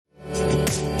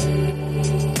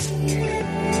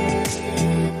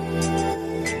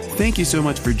Thank you so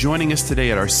much for joining us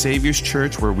today at our Savior's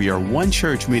Church, where we are one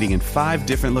church meeting in 5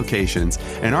 different locations.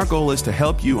 And our goal is to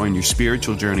help you on your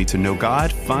spiritual journey to know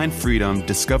God, find freedom,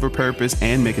 discover purpose,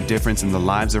 and make a difference in the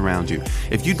lives around you.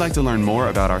 If you'd like to learn more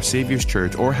about our Savior's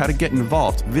Church or how to get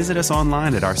involved, visit us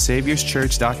online at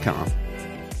oursaviorschurch.com.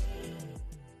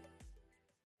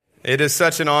 It is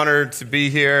such an honor to be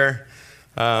here.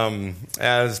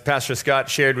 As Pastor Scott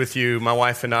shared with you, my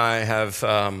wife and I have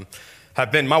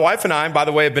been, by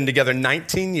the way, have been together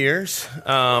 19 years.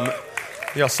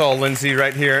 Y'all saw Lindsay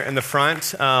right here in the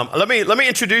front. Let me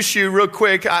introduce you real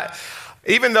quick.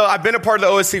 Even though I've been a part of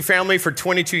the OSC family for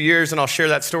 22 years, and I'll share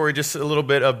that story, just a little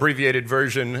bit abbreviated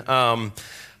version.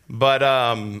 But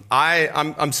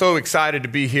I'm so excited to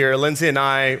be here. Lindsay and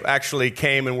I actually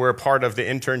came and were a part of the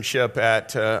internship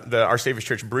at Our Savior's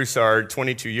Church Broussard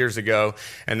 22 years ago,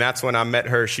 and that's when I met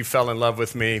her. She fell in love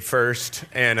with me first,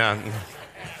 and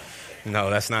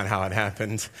no, that's not how it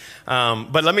happened.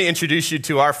 But let me introduce you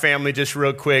to our family just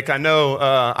real quick. I know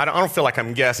I don't feel like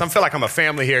I'm guests. I feel like I'm a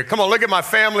family here. Come on, look at my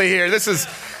family here.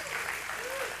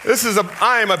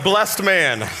 I am a blessed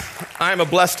man. I am a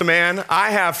blessed man.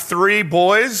 I have 3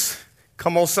 boys.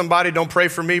 Come on, somebody, don't pray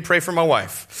for me, pray for my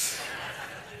wife.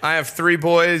 I have 3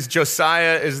 boys.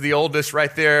 Josiah is the oldest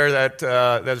right there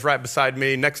that's right beside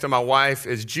me. Next to my wife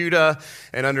is Judah,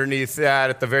 and underneath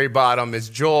that at the very bottom is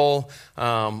Joel.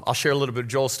 I'll share a little bit of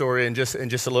Joel's story in just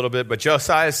a little bit. But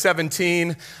Josiah is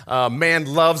 17. Man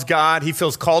loves God. He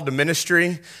feels called to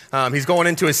ministry. He's going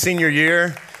into his senior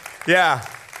year. Yeah.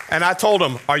 And I told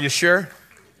him, are you sure?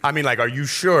 I mean, are you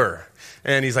sure?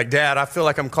 And he's like, Dad, I feel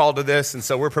like I'm called to this. And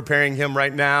so we're preparing him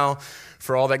right now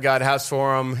for all that God has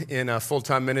for him in a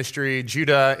full-time ministry.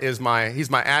 Judah he's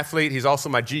my athlete. He's also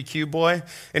my GQ boy.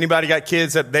 Anybody got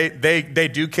kids that they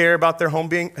do care about their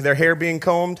hair being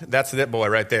combed? That's that boy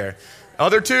right there.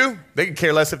 Other 2, they could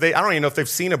care less I don't even know if they've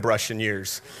seen a brush in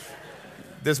years.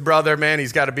 This brother, man,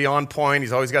 he's got to be on point.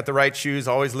 He's always got the right shoes,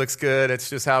 always looks good. It's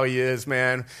just how he is,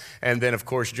 man. And then, of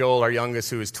course, Joel, our youngest,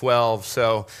 who is 12.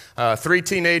 So 3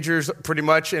 teenagers pretty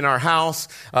much in our house.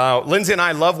 Lindsay and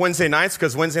I love Wednesday nights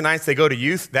because Wednesday nights they go to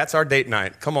youth. That's our date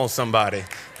night. Come on, somebody.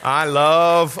 I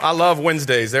love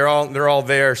Wednesdays. They're all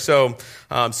there. So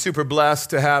I'm super blessed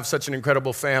to have such an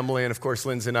incredible family. And, of course,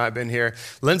 Lindsay and I have been here.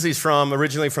 Lindsay's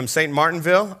originally from St.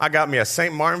 Martinville. I got me a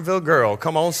St. Martinville girl.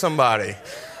 Come on, somebody.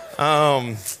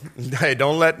 Hey,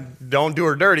 don't do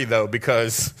her dirty though,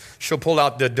 because she'll pull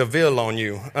out the DeVille on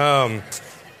you.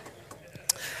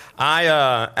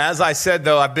 As I said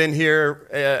though, I've been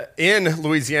here in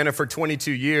Louisiana for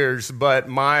 22 years, but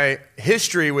my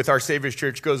history with Our Savior's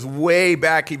Church goes way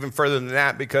back, even further than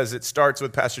that, because it starts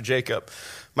with Pastor Jacob.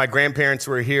 My grandparents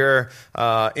were here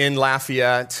in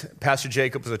Lafayette. Pastor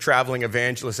Jacob was a traveling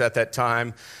evangelist at that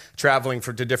time, traveling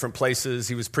to different places.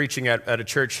 He was preaching at a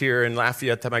church here in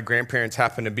Lafayette that my grandparents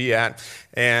happened to be at.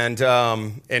 And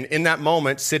in that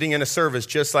moment, sitting in a service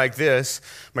just like this,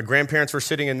 my grandparents were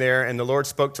sitting in there, and the Lord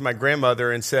spoke to my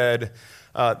grandmother and said,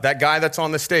 that guy that's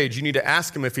on the stage, you need to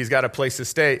ask him if he's got a place to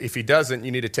stay. If he doesn't,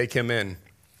 you need to take him in.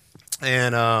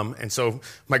 And so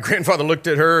my grandfather looked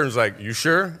at her and was like, you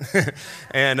sure?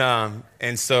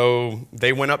 And so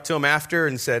they went up to him after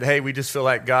and said, hey, we just feel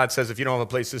like God says if you don't have a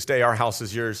place to stay, our house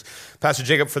is yours. Pastor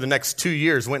Jacob, for the next 2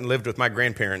 years, went and lived with my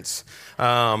grandparents.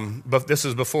 But this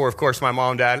was before, of course, my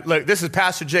mom and dad. Look, this is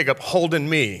Pastor Jacob holding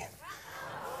me.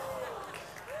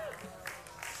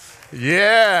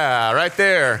 Yeah, right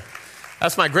there.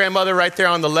 That's my grandmother right there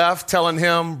on the left telling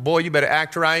him, boy, you better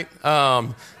act right.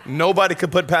 Nobody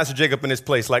could put Pastor Jacob in his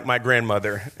place like my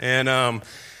grandmother. And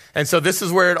so this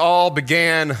is where it all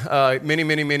began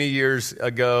many years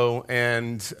ago.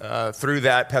 And through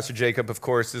that, Pastor Jacob, of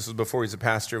course, this was before he was a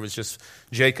pastor, it was just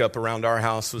Jacob around our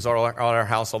house, was all our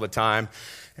house all the time.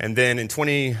 And then in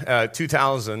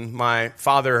 2000, my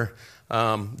father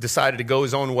decided to go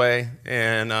his own way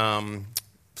and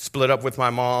split up with my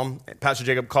mom. Pastor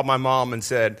Jacob called my mom and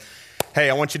said, hey,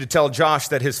 I want you to tell Josh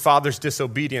that his father's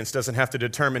disobedience doesn't have to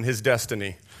determine his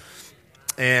destiny.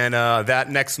 And that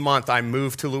next month, I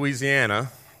moved to Louisiana.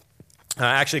 I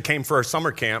actually came for a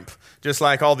summer camp, just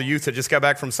like all the youth that just got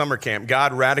back from summer camp.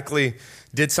 God radically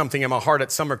did something in my heart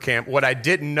at summer camp. What I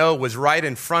didn't know was right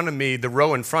in front of me, the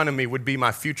row in front of me would be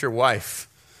my future wife.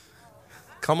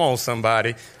 Come on,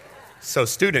 somebody. So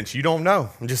students, you don't know.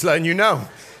 I'm just letting you know.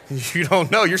 You don't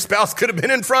know. Your spouse could have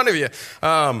been in front of you.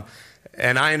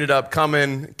 And I ended up came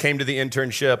to the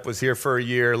internship, was here for a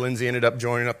year. Lindsay ended up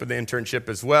joining up with the internship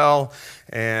as well.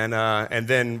 And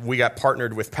then we got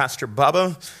partnered with Pastor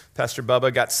Bubba. Pastor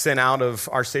Bubba got sent out of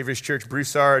Our Savior's Church,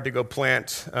 Broussard, to go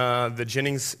plant the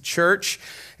Jennings Church.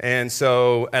 And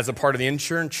so as a part of the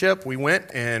internship, we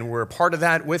went and we're a part of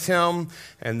that with him.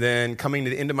 And then coming to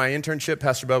the end of my internship,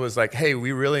 Pastor Bubba was like, hey,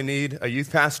 we really need a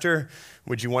youth pastor.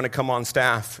 Would you want to come on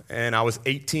staff? And I was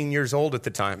 18 years old at the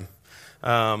time.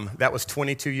 That was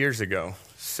 22 years ago.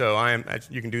 So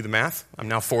you can do the math. I'm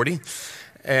now 40.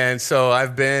 And so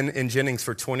I've been in Jennings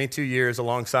for 22 years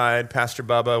alongside Pastor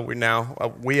Bubba.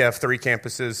 We have 3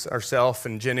 campuses ourselves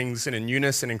in Jennings and in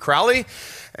Eunice and in Crowley.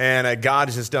 And God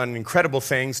has just done incredible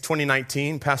things.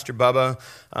 2019, Pastor Bubba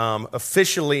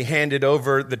officially handed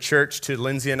over the church to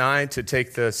Lindsay and I to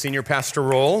take the senior pastor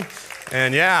role.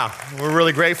 And yeah, we're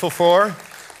really grateful for.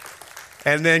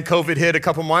 And then COVID hit a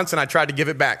couple months and I tried to give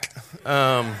it back.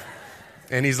 And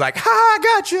he's like, I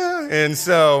got you. And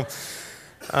so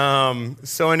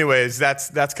anyways,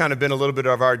 that's kind of been a little bit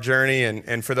of our journey.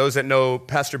 And for those that know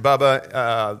Pastor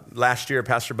Bubba, last year,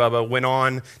 Pastor Bubba went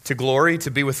on to glory to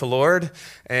be with the Lord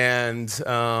and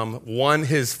won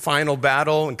his final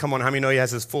battle. And come on, how many know he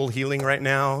has his full healing right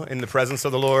now in the presence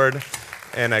of the Lord?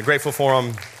 And I'm grateful for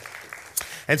him.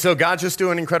 And so God's just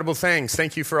doing incredible things.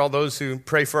 Thank you for all those who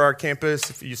pray for our campus.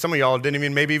 Some of y'all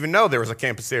didn't maybe even know there was a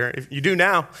campus there. You do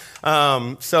now.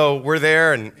 So we're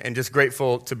there and just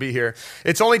grateful to be here.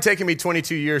 It's only taken me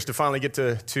 22 years to finally get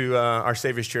to Our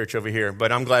Savior's Church over here,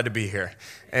 but I'm glad to be here.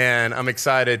 And I'm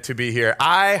excited to be here.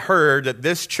 I heard that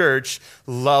this church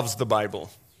loves the Bible.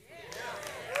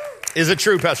 Is it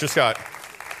true, Pastor Scott?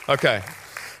 Okay.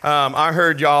 I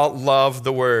heard y'all love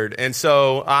the word. And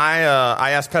so I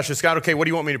asked Pastor Scott, okay, what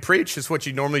do you want me to preach? Is what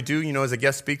you normally do, as a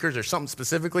guest speaker. Is there something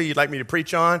specifically you'd like me to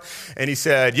preach on? And he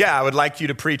said, yeah, I would like you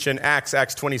to preach in Acts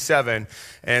 27.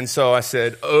 And so I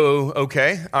said, oh,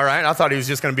 okay, all right. I thought he was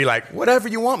just going to be like, whatever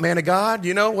you want, man of God,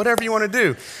 whatever you want to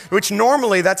do. Which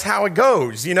normally that's how it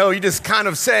goes. You just kind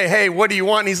of say, hey, what do you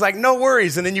want? And he's like, no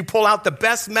worries. And then you pull out the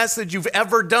best message you've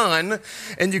ever done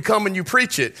and you come and you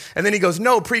preach it. And then he goes,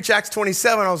 no, preach Acts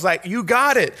 27. I was like, you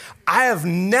got it. I have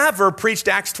never preached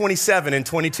Acts 27 in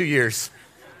 22 years.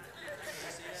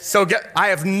 So I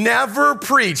have never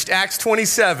preached Acts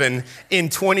 27 in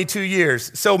 22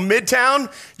 years. So Midtown,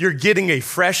 you're getting a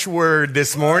fresh word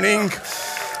this morning.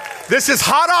 This is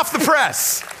hot off the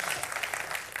press.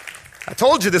 I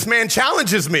told you this man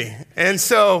challenges me. And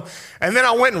then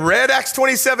I went and read Acts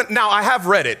 27. Now I have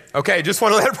read it. Okay, just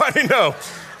want to let everybody know.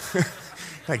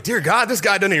 Like, dear God, this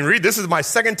guy doesn't even read. This is my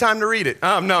second time to read it. No,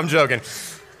 I'm joking.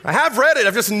 I have read it.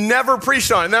 I've just never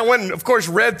preached on it. And then I went and, of course,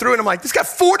 read through it. And I'm like, this got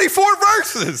 44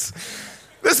 verses.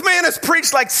 This man has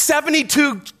preached like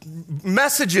 72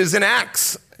 messages in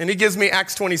Acts. And he gives me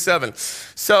Acts 27.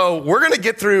 So we're going to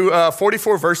get through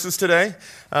 44 verses today.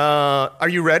 Are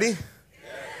you ready?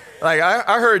 Like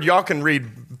I heard y'all can read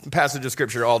passage of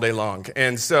scripture all day long.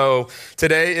 And so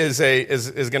today is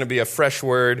going to be a fresh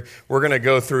word. We're going to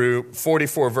go through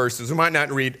 44 verses. We might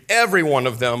not read every one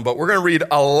of them, but we're going to read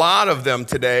a lot of them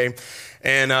today.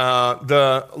 And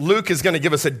Luke is going to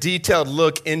give us a detailed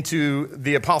look into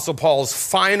the Apostle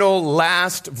Paul's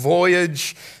last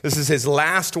voyage. This is his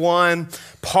last one.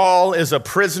 Paul is a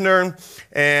prisoner.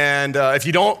 And if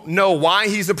you don't know why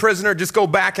he's a prisoner, just go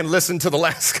back and listen to the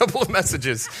last couple of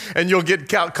messages and you'll get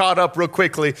caught up real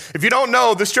quickly. If you don't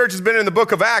know, this church has been in the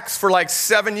book of Acts for like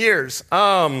 7 years.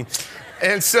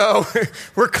 And so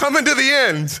we're coming to the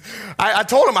end. I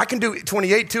told him I can do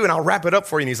 28 too, and I'll wrap it up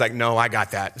for you. And he's like, no, I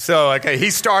got that. So, okay,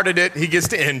 he started it. He gets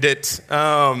to end it.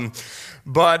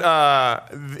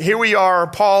 But here we are.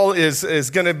 Paul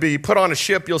is going to be put on a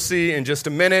ship, you'll see in just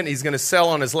a minute. He's going to sail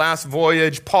on his last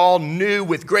voyage. Paul knew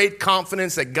with great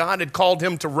confidence that God had called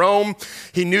him to Rome.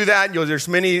 He knew that. There's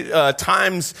many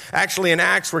times actually in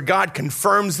Acts where God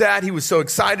confirms that. He was so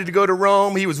excited to go to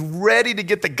Rome. He was ready to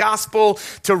get the gospel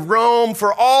to Rome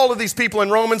for all of these people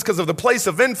in Romans because of the place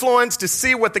of influence, to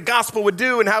see what the gospel would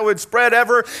do and how it would spread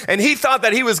ever. And he thought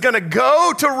that he was going to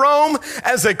go to Rome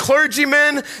as a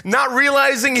clergyman, not realizing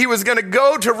he was going to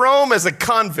go to Rome as a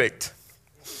convict.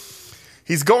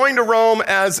 He's going to Rome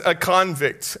as a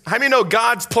convict. How many know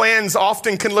God's plans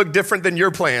often can look different than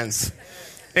your plans?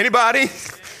 Anybody?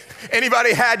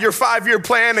 Anybody had your 5-year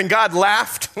plan and God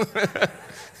laughed?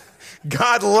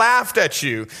 God laughed at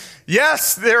you.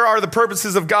 Yes, there are the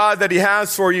purposes of God that he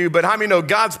has for you, but how many know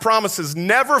God's promises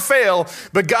never fail,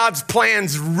 but God's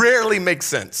plans rarely make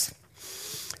sense?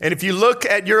 And if you look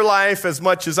at your life as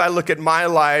much as I look at my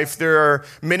life, there are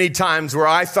many times where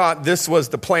I thought this was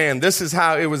the plan. This is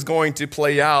how it was going to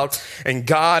play out. And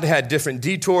God had different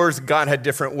detours. God had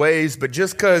different ways. But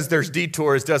just because there's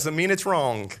detours doesn't mean it's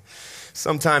wrong.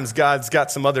 Sometimes God's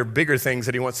got some other bigger things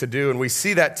that he wants to do, and we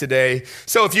see that today.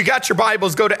 So if you got your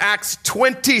Bibles, go to Acts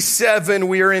 27.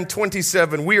 We are in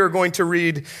 27. We are going to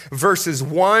read verses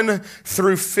 1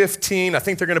 through 15. I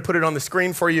think they're going to put it on the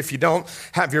screen for you. If you don't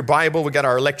have your Bible, we got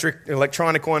our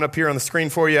electronic one up here on the screen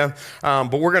for you.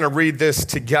 But we're going to read this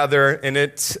together, and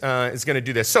it is going to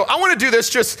do this. So I want to do this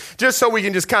just so we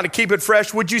can just kind of keep it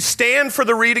fresh. Would you stand for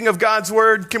the reading of God's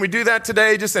Word? Can we do that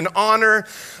today? Just in honor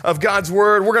of God's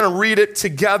Word. We're going to read it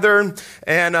together.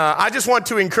 And I just want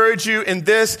to encourage you in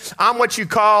this. I'm what you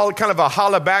call kind of a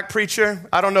holla back preacher.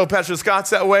 I don't know, Pastor Scott's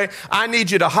that way. I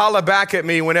need you to holla back at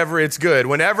me whenever it's good.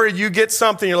 Whenever you get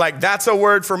something, you're like, that's a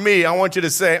word for me. I want you to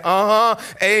say,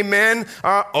 amen,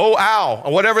 oh, ow,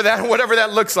 whatever that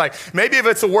looks like. Maybe if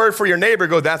it's a word for your neighbor,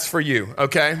 go, that's for you,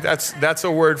 okay? That's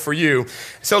a word for you.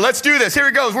 So let's do this. Here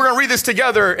it goes. We're going to read this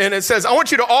together. And it says, I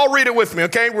want you to all read it with me,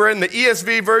 okay? We're in the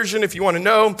ESV version if you want to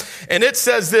know. And it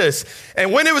says this,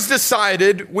 and when it was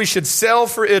decided we should sail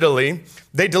for Italy,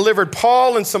 they delivered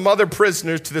Paul and some other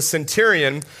prisoners to the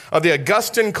centurion of the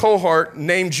Augustan cohort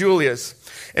named Julius.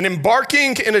 And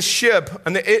embarking in a ship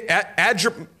on the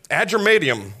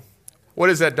Adramatium. What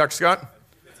is that, Dr. Scott?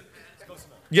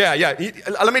 Yeah.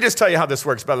 Let me just tell you how this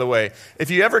works, by the way. If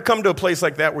you ever come to a place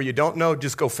like that where you don't know,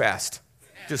 just go fast.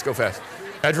 Just go fast.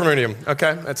 Adramatium,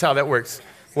 okay? That's how that works.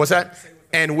 What's that?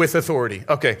 And with authority.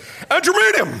 Okay.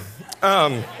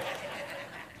 Adramatium.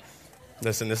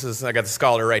 Listen, I got the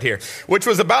scholar right here, which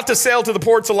was about to sail to the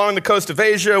ports along the coast of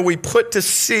Asia. We put to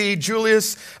sea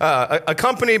Julius,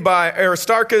 accompanied by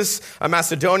Aristarchus, a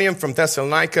Macedonian from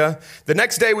Thessalonica. The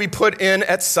next day we put in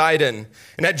at Sidon.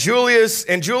 And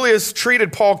Julius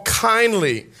treated Paul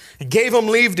kindly. He gave him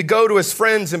leave to go to his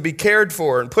friends and be cared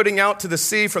for. And putting out to the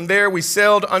sea from there, we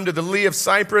sailed under the lee of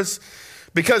Cyprus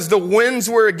because the winds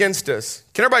were against us.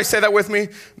 Can everybody say that with me?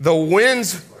 The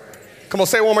winds. Come on,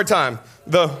 say it one more time.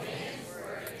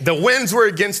 The winds were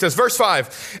against us. Verse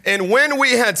 5, and when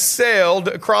we had sailed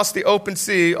across the open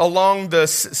sea along the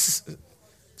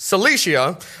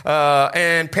Cilicia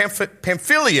and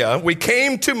Pamphylia, we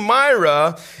came to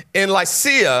Myra in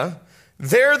Lycia.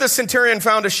 There the centurion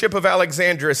found a ship of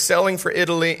Alexandria sailing for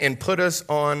Italy and put us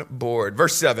on board.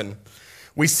 Verse 7,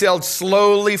 we sailed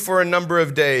slowly for a number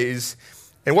of days.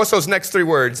 And what's those next three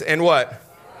words? And what?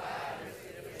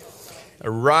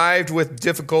 Arrived with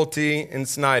difficulty in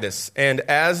Cnidus, and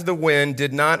as the wind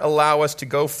did not allow us to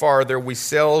go farther, we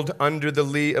sailed under the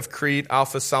lee of Crete,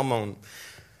 Alpha Salmon,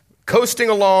 coasting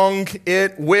along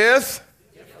it with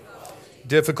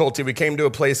difficulty. We came to a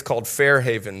place called Fair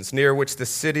Havens, near which the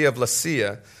city of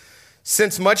Lasea.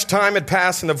 Since much time had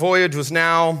passed and the voyage was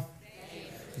now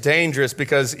dangerous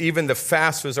because even the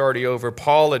fast was already over,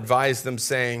 Paul advised them,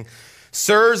 saying,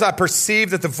 Sirs, I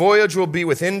perceive that the voyage will be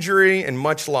with injury and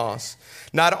much loss,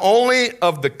 not only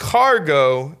of the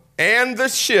cargo and the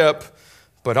ship,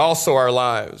 but also our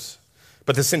lives.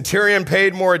 But the centurion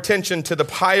paid more attention to the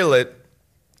pilot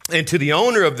and to the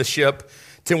owner of the ship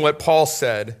than what Paul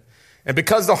said. And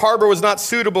because the harbor was not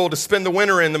suitable to spend the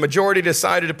winter in, the majority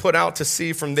decided to put out to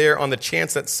sea from there on the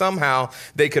chance that somehow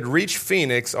they could reach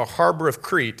Phoenix, a harbor of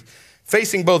Crete,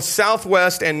 facing both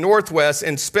southwest and northwest,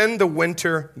 and spend the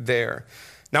winter there.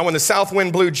 Now, when the south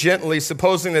wind blew gently,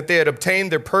 supposing that they had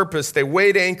obtained their purpose, they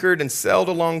weighed anchored and sailed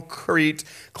along Crete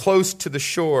close to the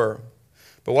shore.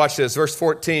 But watch this, verse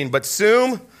 14. But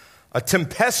soon a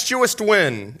tempestuous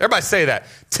wind, everybody say that,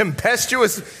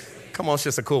 tempestuous, come on, it's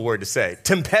just a cool word to say.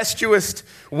 Tempestuous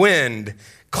wind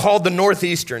called the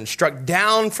northeastern struck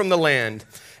down from the land.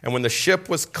 And when the ship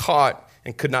was caught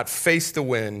and could not face the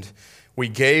wind, we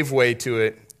gave way to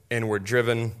it and were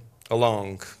driven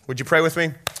along. Would you pray with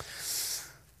me?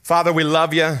 Father, we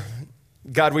love you.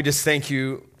 God, we just thank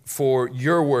you for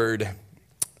your word,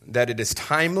 that it is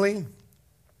timely.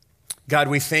 God,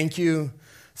 we thank you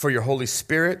for your Holy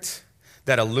Spirit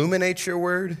that illuminates your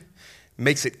word,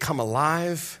 makes it come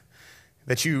alive,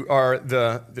 that you are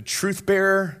the truth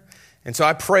bearer. And so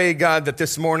I pray, God, that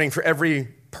this morning for every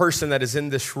person that is in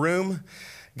this room,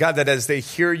 God, that as they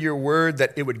hear your word,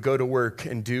 that it would go to work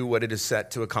and do what it is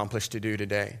set to accomplish to do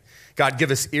today. God, give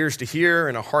us ears to hear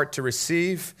and a heart to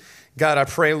receive. God, I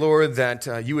pray, Lord, that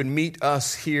you would meet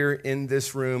us here in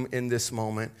this room, in this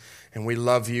moment. And we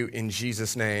love you in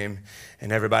Jesus' name.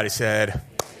 And everybody said,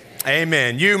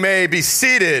 amen. You may be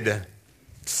seated.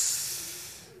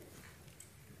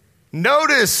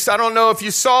 Notice, I don't know if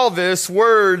you saw this,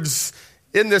 words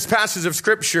in this passage of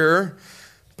Scripture,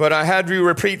 but I had to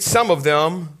repeat some of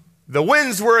them. The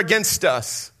winds were against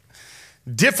us.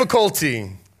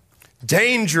 Difficulty,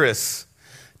 dangerous,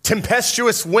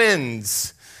 tempestuous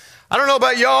winds. I don't know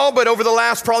about y'all, but over the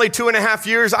last probably 2.5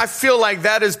 years, I feel like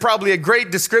that is probably a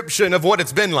great description of what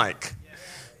it's been like.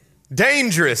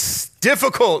 Dangerous,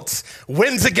 difficult,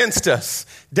 winds against us.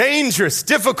 Dangerous,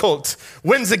 difficult,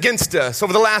 winds against us.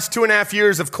 Over the last 2.5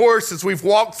 years, of course, as we've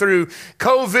walked through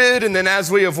COVID, and then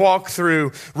as we have walked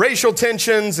through racial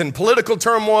tensions and political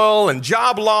turmoil and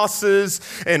job losses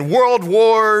and world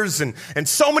wars and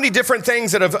so many different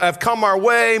things that have come our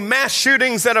way, mass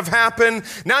shootings that have happened.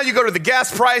 Now you go to the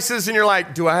gas prices and you're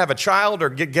like, do I have a child or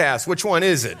get gas? Which one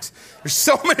is it? There's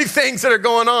so many things that are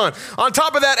going on. On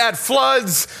top of that, add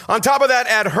floods. On top of that,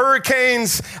 add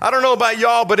hurricanes. I don't know about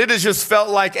y'all, but it has just felt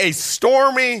like a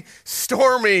stormy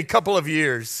couple of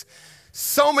years.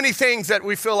 So many things that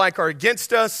we feel like are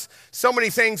against us. So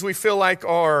many things we feel like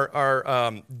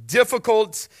are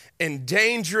difficult and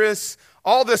dangerous.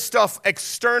 All this stuff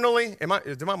externally.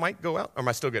 Did my mic go out? Or am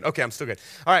I still good? Okay, I'm still good.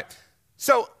 All right.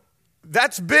 So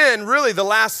that's been really the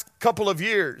last couple of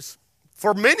years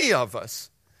for many of us.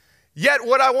 Yet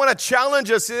what I want to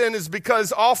challenge us in is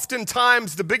because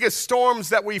oftentimes the biggest storms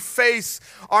that we face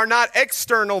are not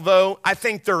external, though. I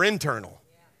think they're internal.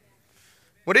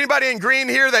 Would anybody agree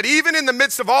here that even in the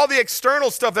midst of all the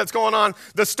external stuff that's going on,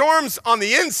 the storms on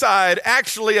the inside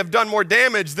actually have done more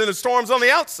damage than the storms on the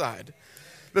outside?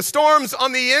 The storms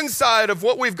on the inside of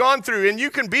what we've gone through. And you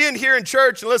can be in here in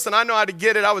church. And listen, I know how to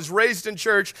get it. I was raised in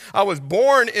church. I was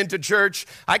born into church.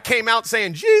 I came out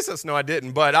saying, Jesus. No, I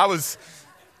didn't. But I was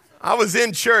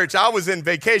in church. I was in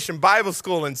vacation Bible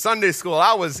school and Sunday school.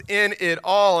 I was in it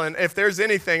all. And if there's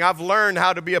anything, I've learned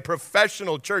how to be a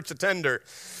professional church attender.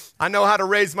 I know how to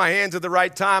raise my hands at the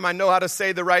right time. I know how to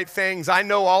say the right things. I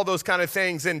know all those kind of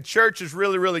things. And church is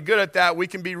really, really good at that. We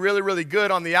can be really, really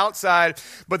good on the outside.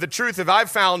 But the truth that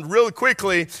I've found really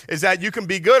quickly is that you can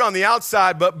be good on the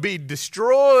outside, but be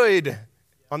destroyed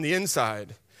on the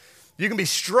inside. You can be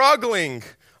struggling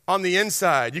on the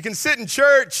inside. You can sit in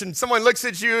church and someone looks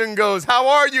at you and goes, how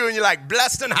are you? And you're like,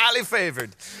 blessed and highly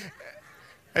favored.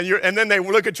 And then they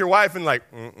look at your wife and like,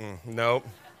 nope.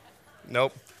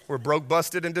 We're broke,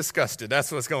 busted, and disgusted.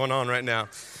 That's what's going on right now.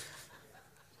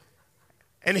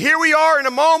 And here we are in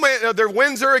a moment, their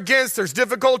winds are against, there's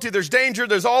difficulty, there's danger,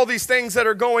 there's all these things that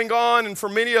are going on. And for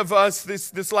many of us,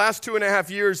 this last 2.5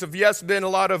 years have, yes, been a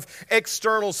lot of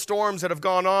external storms that have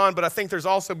gone on, but I think there's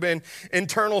also been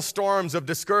internal storms of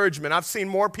discouragement. I've seen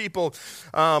more people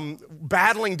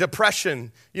battling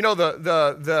depression. You know,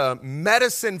 the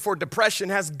medicine for depression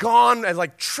has gone,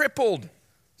 like tripled,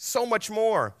 so much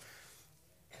more.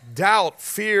 Doubt,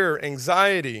 fear,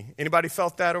 anxiety. Anybody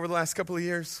felt that over the last couple of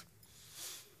years?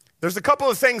 There's a couple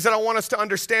of things that I want us to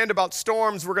understand about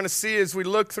storms we're going to see as we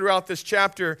look throughout this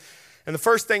chapter. And the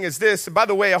first thing is this. And by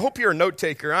the way, I hope you're a note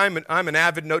taker. I'm an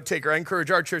avid note taker. I encourage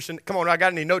our church. Come on, I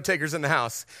got any note takers in the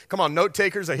house? Come on, note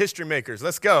takers or history makers.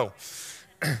 Let's go.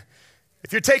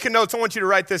 If you're taking notes, I want you to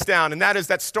write this down. And that is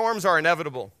that storms are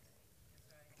inevitable.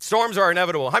 Storms are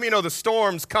inevitable. How many of you know the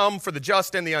storms come for the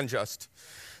just and the unjust?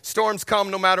 Storms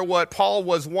come no matter what. Paul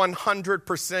was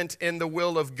 100% in the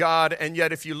will of God. And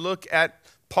yet if you look at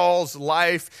Paul's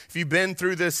life, if you've been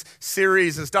through this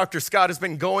series, as Dr. Scott has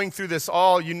been going through this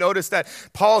all, you notice that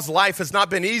Paul's life has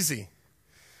not been easy.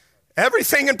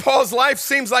 Everything in Paul's life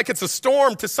seems like it's a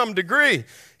storm to some degree.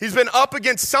 He's been up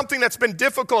against something that's been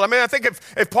difficult. I mean, I think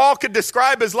if Paul could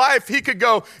describe his life, he could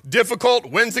go, difficult,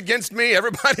 winds against me,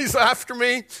 everybody's after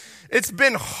me. It's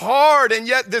been hard, and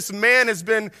yet this man has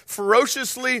been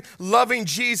ferociously loving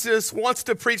Jesus, wants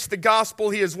to preach the gospel.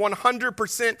 He is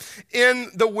 100%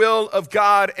 in the will of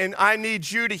God, and I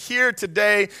need you to hear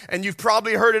today, and you've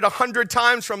probably heard it 100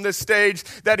 times from this stage,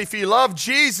 that if you love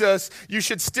Jesus, you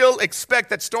should still expect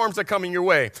that storms are coming your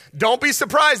way. Don't be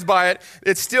surprised by it.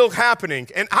 It's still happening.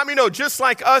 And how many know, just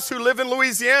like us who live in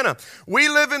Louisiana, we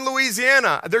live in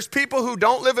Louisiana. There's people who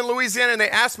don't live in Louisiana, and they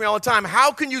ask me all the time,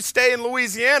 how can you stay in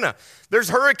Louisiana? There's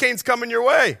hurricanes coming your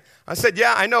way. I said,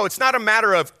 yeah, I know. It's not a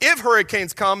matter of if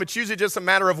hurricanes come. It's usually just a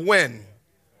matter of when.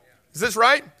 Is this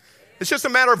right? It's just a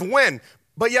matter of when.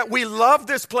 But yet we love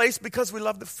this place because we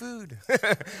love the food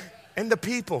and the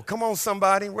people. Come on,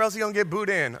 somebody. Where else are you going to get booed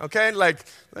in? Okay? Like,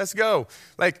 let's go.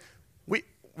 Like,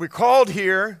 we're called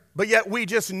here, but yet we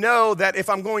just know that if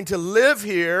I'm going to live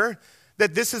here,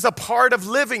 that this is a part of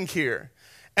living here.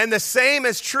 And the same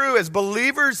is true as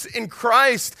believers in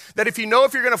Christ, that if you're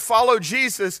going to follow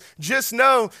Jesus, just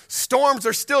know storms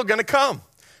are still going to come.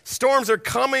 Storms are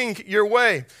coming your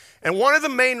way. And one of the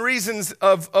main reasons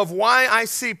of why I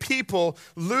see people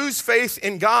lose faith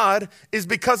in God is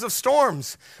because of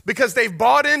storms. Because they've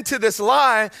bought into this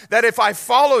lie that if I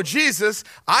follow Jesus,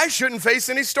 I shouldn't face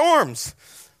any storms.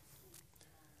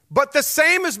 But the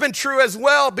same has been true as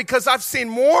well, because I've seen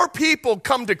more people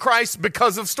come to Christ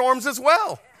because of storms as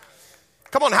well.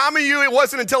 Come on, how many of you, it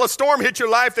wasn't until a storm hit your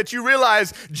life that you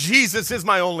realized Jesus is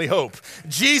my only hope.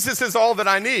 Jesus is all that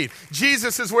I need.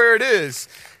 Jesus is where it is.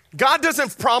 God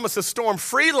doesn't promise a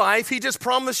storm-free life. He just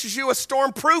promises you a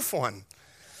storm-proof one.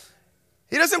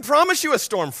 He doesn't promise you a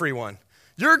storm-free one.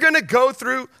 You're going to go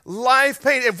through life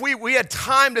pain. If we had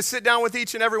time to sit down with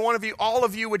each and every one of you, all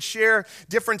of you would share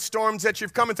different storms that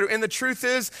you've come through. And the truth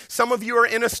is, some of you are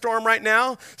in a storm right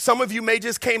now. Some of you may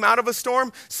just came out of a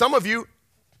storm. Some of you,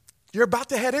 you're about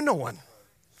to head into one.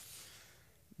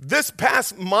 This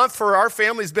past month for our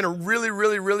family has been a really,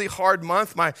 really, really hard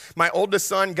month. My oldest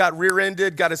son got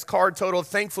rear-ended, got his car totaled.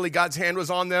 Thankfully, God's hand was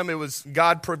on them. It was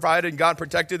God provided, God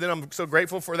protected them. I'm so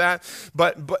grateful for that.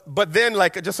 But then,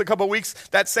 like just a couple of weeks,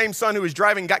 that same son who was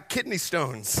driving got kidney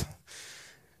stones.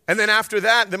 And then after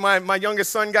that, then my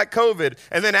youngest son got COVID.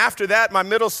 And then after that, my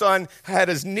middle son had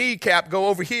his kneecap go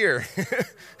over here.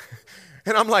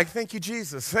 And I'm like, thank you,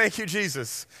 Jesus. Thank you,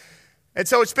 Jesus. And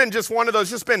so it's been just one of those,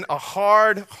 just been a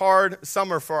hard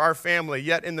summer for our family.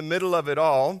 Yet in the middle of it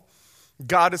all,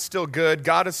 God is still good.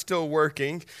 God is still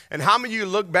working. And how many of you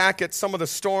look back at some of the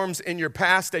storms in your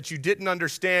past that you didn't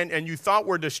understand and you thought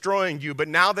were destroying you, but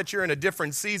now that you're in a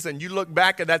different season, you look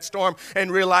back at that storm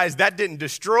and realize that didn't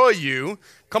destroy you.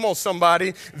 Come on,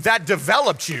 somebody. That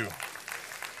developed you.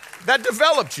 That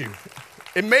developed you.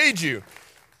 It made you.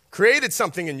 Created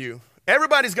something in you.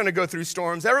 Everybody's going to go through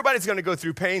storms. Everybody's going to go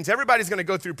through pains. Everybody's going to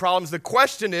go through problems. The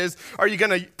question is, are you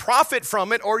going to profit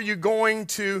from it or are you going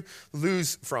to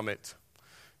lose from it?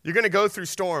 You're going to go through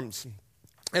storms.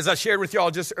 As I shared with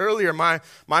y'all just earlier, my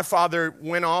father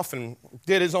went off and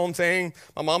did his own thing.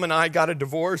 My mom and I got a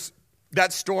divorce.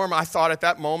 That storm, I thought at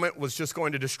that moment, was just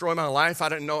going to destroy my life. I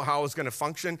didn't know how I was going to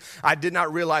function. I did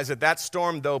not realize that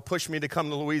storm, though, pushed me to come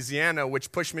to Louisiana, which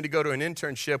pushed me to go to an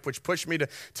internship, which pushed me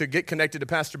to get connected to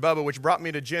Pastor Bubba, which brought me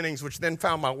to Jennings, which then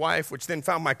found my wife, which then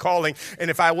found my calling. And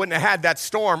if I wouldn't have had that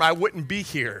storm, I wouldn't be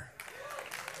here.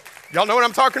 Y'all know what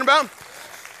I'm talking about?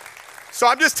 So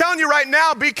I'm just telling you right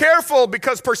now, be careful,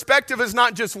 because perspective is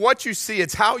not just what you see,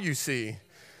 it's how you see.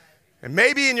 And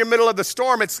maybe in your middle of the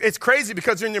storm, it's crazy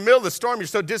because in your middle of the storm, you're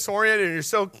so disoriented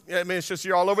and it's just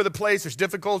you're all over the place. There's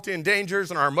difficulty and dangers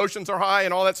and our emotions are high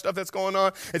and all that stuff that's going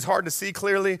on. It's hard to see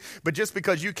clearly. But just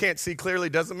because you can't see clearly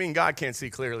doesn't mean God can't see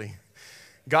clearly.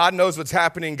 God knows what's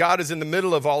happening. God is in the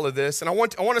middle of all of this. And I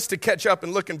want us to catch up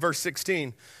and look in verse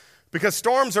 16, because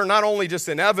storms are not only just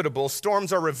inevitable,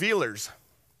 storms are revealers.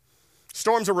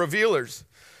 Storms are revealers.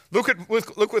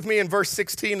 Look with me in verse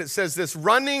 16. It says this: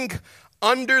 running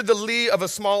under the lee of a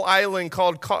small island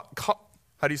called,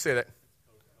 how do you say that?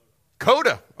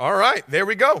 Coda. All right, there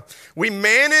we go. We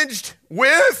managed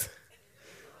with,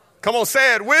 come on,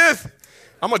 say it, with,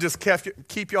 I'm going to just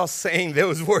keep y'all saying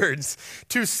those words.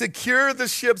 To secure the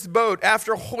ship's boat.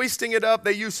 After hoisting it up,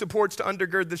 they used supports to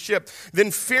undergird the ship.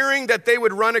 Then, fearing that they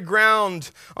would run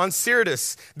aground on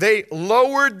Syrtis, they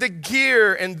lowered the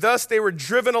gear, and thus they were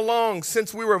driven along,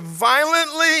 since we were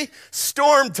violently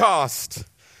storm-tossed.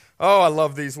 Oh, I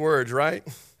love these words, right?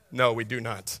 No, we do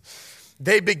not.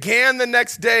 They began the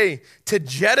next day to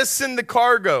jettison the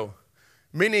cargo,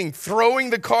 meaning throwing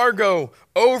the cargo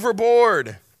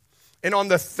overboard. And on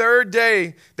the third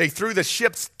day, they threw the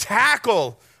ship's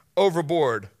tackle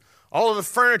overboard. All of the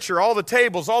furniture, all the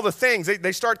tables, all the things,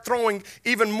 they start throwing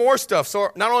even more stuff. So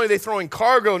not only are they throwing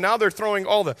cargo, now they're throwing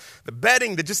all the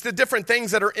bedding, just the different things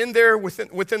that are in there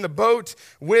within the boat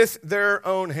with their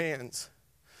own hands.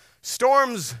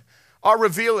 Storms are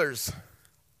revealers.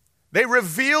 They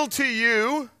reveal to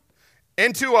you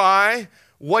and to I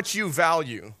what you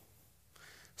value.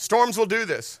 Storms will do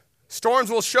this. Storms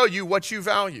will show you what you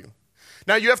value.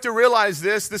 Now, you have to realize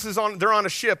they're on a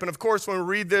ship. And of course, when we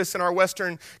read this in our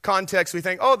Western context, we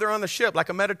think, oh, they're on the ship, like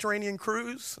a Mediterranean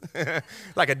cruise,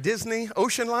 like a Disney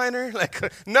ocean liner.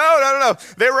 No.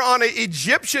 They were on an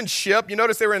Egyptian ship. You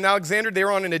notice they were in Alexandria. They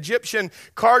were on an Egyptian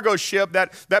cargo ship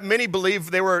that many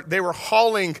believe they were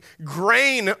hauling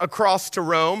grain across to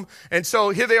Rome. And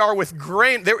so here they are with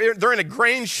grain. They're in a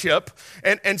grain ship.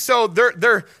 And so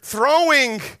they're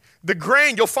throwing the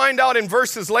grain. You'll find out in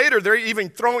verses later, they're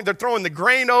throwing the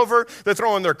grain over, they're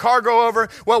throwing their cargo over.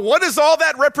 Well, what does all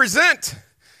that represent?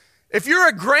 If you're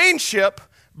a grain ship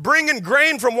bringing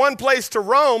grain from one place to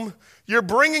Rome, you're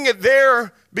bringing it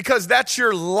there because that's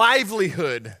your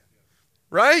livelihood,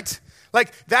 right?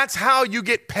 Like, that's how you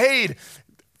get paid.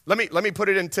 Let me put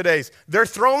it in today's. They're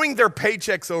throwing their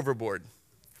paychecks overboard.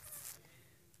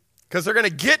 Because they're going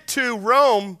to get to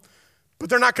Rome, but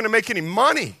they're not going to make any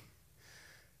money.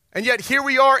 And yet here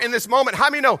we are in this moment. How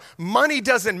many know money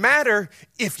doesn't matter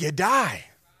if you die?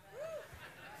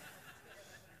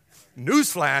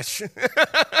 Newsflash.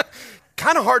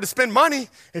 Kind of hard to spend money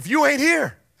if you ain't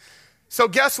here. So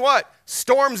guess what?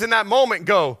 Storms in that moment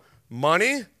go,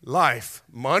 money, life,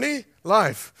 money,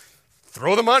 life.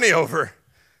 Throw the money over.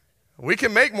 We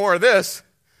can make more of this.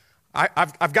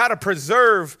 I've got to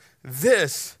preserve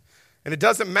this. And it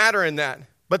doesn't matter in that.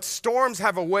 But storms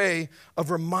have a way of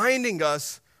reminding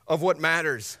us of what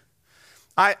matters.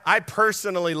 I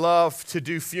personally love to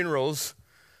do funerals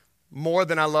more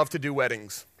than I love to do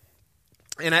weddings.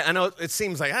 And I know it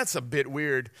seems like that's a bit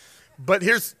weird. But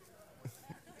here's,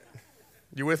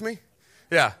 you with me?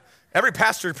 Yeah. Every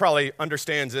pastor probably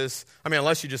understands this. I mean,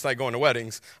 unless you just like going to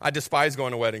weddings. I despise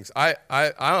going to weddings. I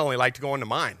only like to go into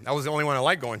mine. That was the only one I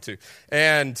like going to.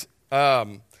 And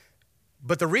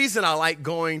but the reason I like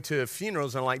going to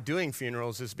funerals and I like doing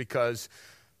funerals is because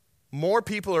more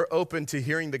people are open to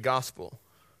hearing the gospel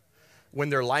when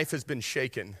their life has been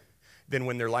shaken than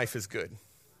when their life is good.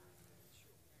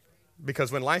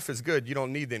 Because when life is good, you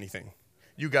don't need anything.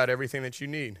 You got everything that you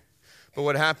need. But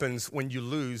what happens when you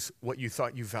lose what you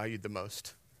thought you valued the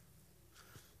most?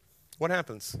 What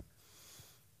happens?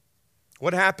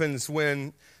 What happens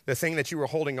when the thing that you were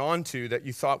holding on to that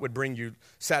you thought would bring you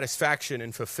satisfaction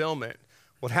and fulfillment,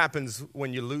 what happens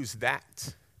when you lose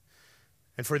that?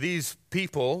 And for these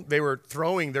people, they were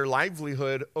throwing their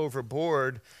livelihood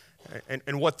overboard,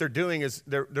 and what they're doing is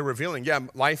they're revealing, yeah,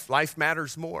 life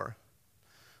matters more.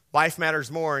 Life matters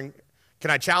more. And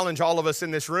can I challenge all of us in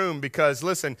this room? Because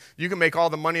listen, you can make all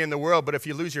the money in the world, but if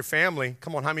you lose your family,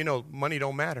 come on, how many know money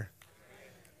don't matter?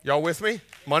 Y'all with me?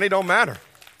 Money don't matter.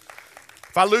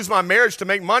 If I lose my marriage to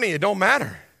make money, it don't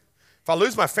matter. If I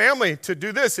lose my family to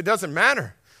do this, it doesn't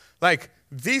matter. Like,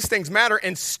 these things matter,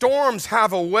 and storms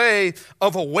have a way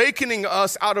of awakening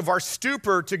us out of our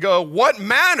stupor to go, what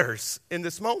matters in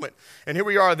this moment? And here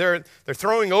we are, they're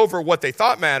throwing over what they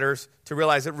thought matters to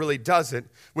realize it really doesn't,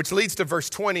 which leads to verse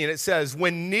 20, and it says,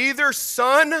 when neither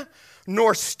sun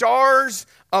nor stars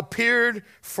appeared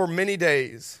for many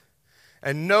days,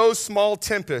 and no small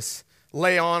tempest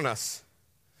lay on us,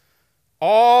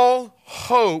 all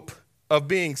hope of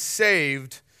being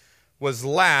saved was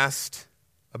last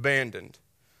abandoned.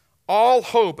 All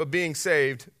hope of being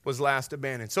saved was last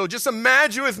abandoned. So just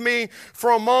imagine with me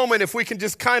for a moment, if we can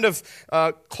just kind of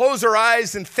close our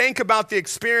eyes and think about the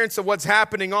experience of what's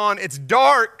happening on. It's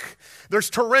dark. There's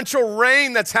torrential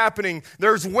rain that's happening.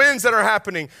 There's winds that are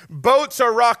happening. Boats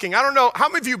are rocking. I don't know. How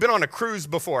many of you have been on a cruise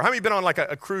before? How many of you been on like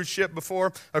a cruise ship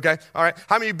before? Okay. All right.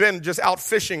 How many of you been just out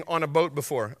fishing on a boat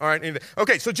before? All right.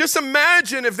 Okay. So just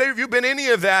imagine if you've been any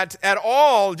of that at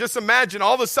all. Just imagine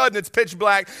all of a sudden it's pitch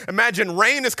black. Imagine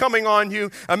rain is coming on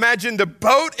you. Imagine the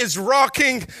boat is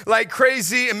rocking like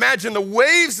crazy. Imagine the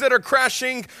waves that are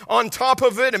crashing on top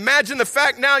of it. Imagine the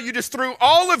fact now you just threw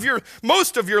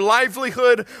most of your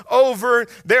livelihood over.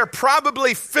 They're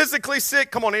probably physically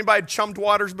sick. Come on, anybody chummed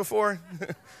waters before?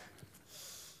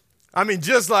 I mean,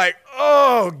 just like,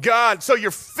 oh God. So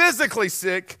you're physically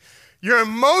sick. You're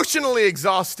emotionally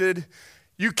exhausted.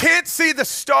 You can't see the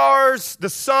stars, the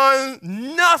sun,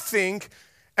 nothing.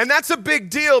 And that's a big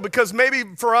deal because maybe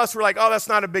for us, we're like, oh, that's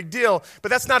not a big deal. But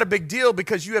that's not a big deal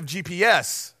because you have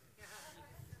GPS.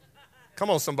 Come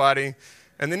on, somebody.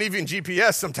 And then even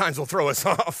GPS sometimes will throw us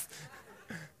off.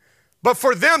 But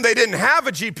for them, they didn't have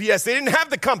a GPS. They didn't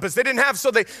have the compass. So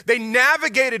they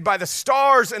navigated by the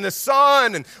stars and the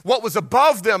sun and what was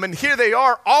above them. And here they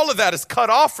are. All of that is cut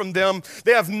off from them.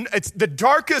 It's the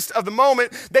darkest of the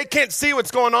moment. They can't see what's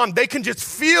going on. They can just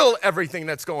feel everything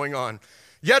that's going on.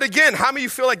 Yet again, how many of you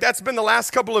feel like that's been the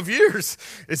last couple of years?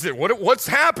 Is it what's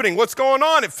happening? What's going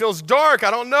on? It feels dark.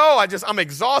 I don't know. I'm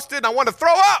exhausted. I want to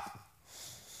throw up.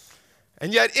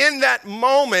 And yet in that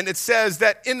moment, it says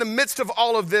that in the midst of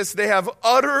all of this, they have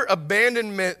utter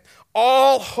abandonment.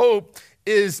 All hope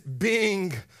is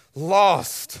being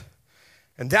lost.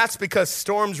 And that's because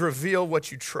storms reveal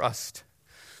what you trust.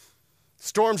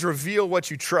 Storms reveal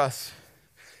what you trust.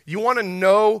 You want to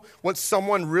know what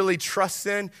someone really trusts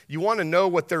in? You want to know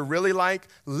what they're really like?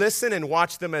 Listen and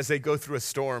watch them as they go through a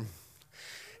storm.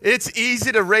 It's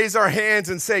easy to raise our hands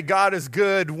and say God is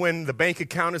good when the bank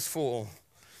account is full.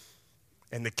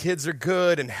 And the kids are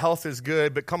good and health is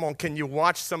good, but come on, can you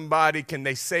watch somebody, can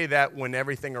they say that when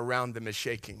everything around them is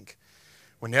shaking?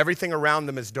 When everything around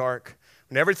them is dark?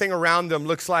 When everything around them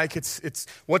looks like it's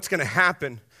what's going to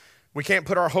happen? We can't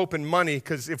put our hope in money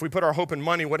because if we put our hope in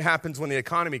money, what happens when the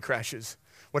economy crashes?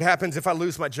 What happens if I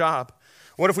lose my job?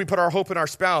 What if we put our hope in our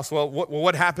spouse? Well,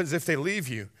 what happens if they leave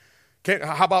you?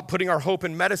 How about putting our hope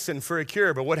in medicine for a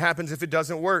cure? But what happens if it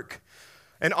doesn't work?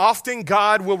 And often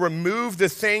God will remove the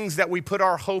things that we put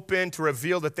our hope in to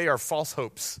reveal that they are false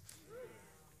hopes.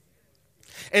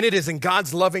 And it is in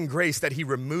God's loving grace that he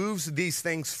removes these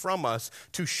things from us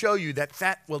to show you that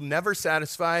that will never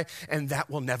satisfy and that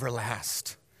will never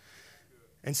last.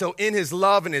 And so in his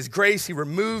love and his grace, he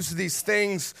removes these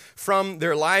things from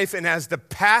their life. And as the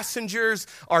passengers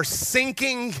are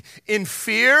sinking in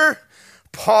fear,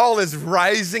 Paul is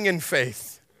rising in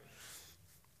faith.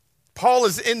 Paul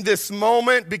is in this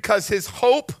moment because his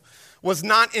hope was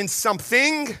not in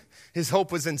something, his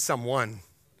hope was in someone.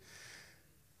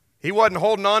 He wasn't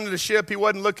holding on to the ship, he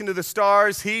wasn't looking to the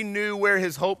stars, he knew where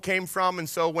his hope came from. And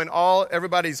so when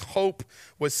everybody's hope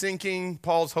was sinking,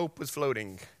 Paul's hope was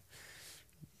floating.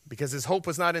 Because his hope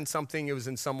was not in something, it was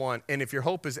in someone. And if your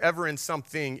hope is ever in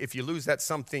something, if you lose that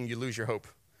something, you lose your hope.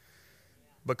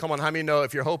 But come on, how many know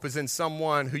if your hope is in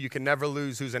someone who you can never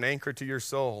lose, who's an anchor to your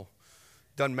soul,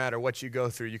 doesn't matter what you go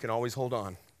through, you can always hold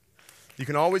on. You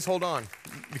can always hold on.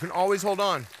 You can always hold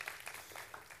on.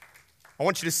 I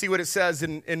want you to see what it says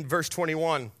in verse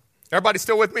 21. Everybody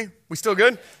still with me? We still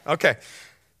good? Okay.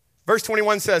 Verse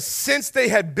 21 says, since they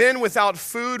had been without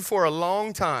food for a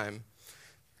long time.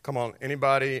 Come on,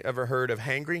 anybody ever heard of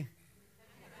hangry?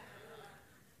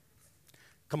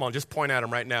 Come on, just point at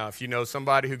them right now. If you know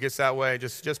somebody who gets that way,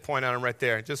 just point at them right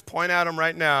there. Just point at them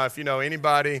right now if you know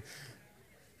anybody.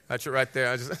 That's it right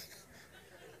there.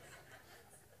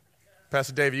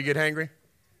 Pastor Dave, you get hangry?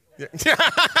 Yeah.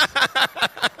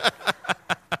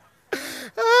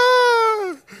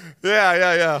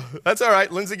 Yeah. That's all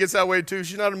right. Lindsay gets that way too.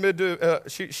 She's not admit to.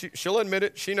 She'll admit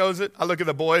it. She knows it. I look at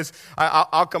the boys.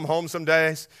 I'll come home some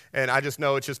days, and I just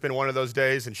know it's just been one of those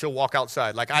days. And she'll walk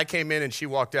outside. Like I came in and she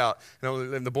walked out,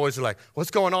 and the boys are like,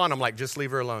 "What's going on?" I'm like, "Just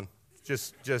leave her alone.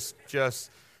 Just.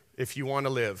 If you want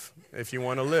to live,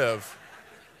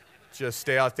 just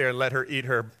stay out there and let her eat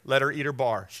her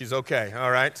bar. She's okay.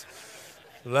 All right.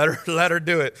 Let her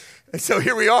do it." And so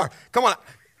here we are. Come on.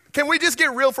 Can we just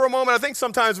get real for a moment? I think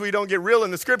sometimes we don't get real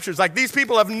in the scriptures. Like these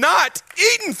people have not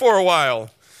eaten for a while.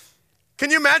 Can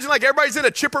you imagine like everybody's in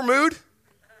a chipper mood?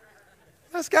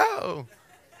 Let's go.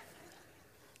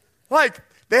 Like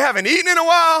they haven't eaten in a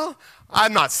while.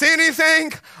 I'm not seeing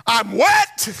anything. I'm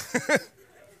wet.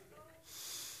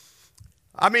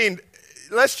 I mean,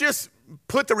 let's just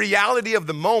put the reality of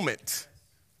the moment.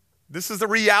 This is the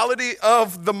reality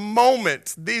of the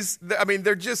moment.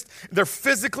 They're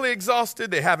physically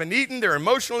exhausted. They haven't eaten. They're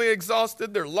emotionally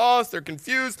exhausted. They're lost. They're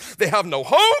confused. They have no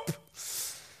hope.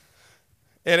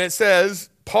 And it says,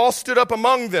 Paul stood up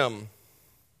among them.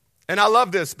 And I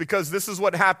love this because this is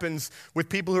what happens with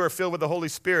people who are filled with the Holy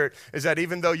Spirit, is that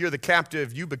even though you're the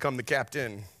captive, you become the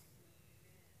captain.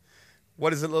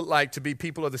 What does it look like to be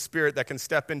people of the Spirit that can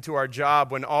step into our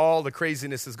job when all the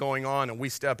craziness is going on and we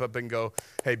step up and go,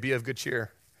 hey, be of good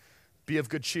cheer. Be of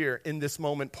good cheer. In this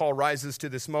moment, Paul rises to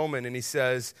this moment and he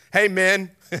says, hey, men,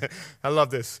 I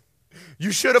love this.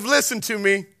 You should have listened to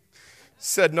me,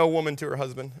 said no woman to her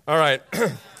husband. All right.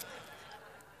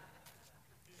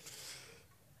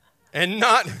 And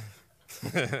not,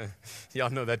 y'all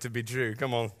know that to be true.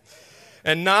 Come on.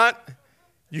 And not,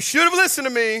 you should have listened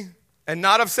to me, and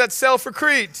not have set sail for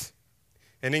Crete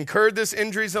and incurred this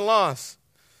injuries and loss.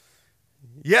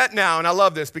 Yet now, and I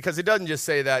love this because he doesn't just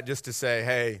say that just to say,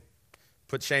 hey,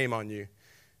 put shame on you.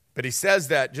 But he says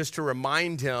that just to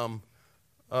remind him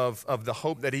of the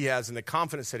hope that he has and the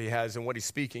confidence that he has in what he's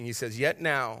speaking. He says, yet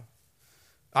now,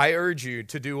 I urge you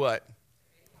to do what?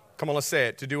 Come on, let's say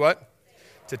it. To do what?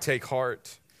 To take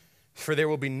heart. For there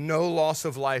will be no loss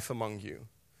of life among you,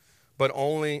 but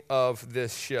only of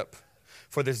this ship.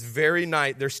 For this very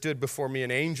night there stood before me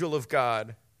an angel of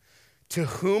God, to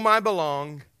whom I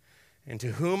belong and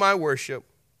to whom I worship.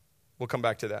 We'll come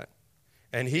back to that.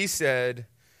 And he said,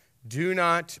 do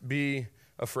not be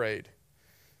afraid.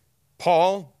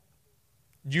 Paul,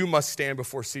 you must stand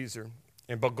before Caesar.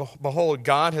 And behold,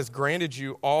 God has granted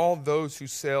you all those who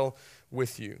sail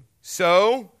with you.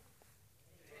 So,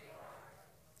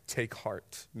 take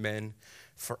heart, men,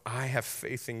 for I have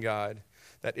faith in God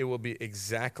that it will be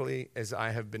exactly as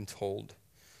I have been told.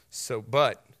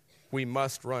 But we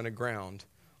must run aground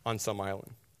on some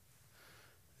island.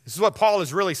 This is what Paul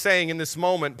is really saying in this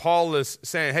moment. Paul is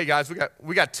saying, hey guys,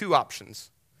 we got two options.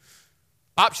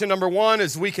 Option number one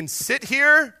is we can sit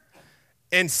here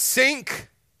and sink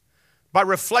by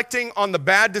reflecting on the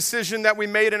bad decision that we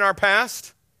made in our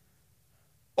past.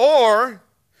 Or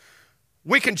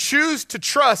we can choose to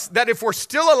trust that if we're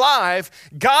still alive,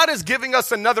 God is giving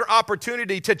us another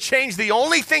opportunity to change the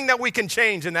only thing that we can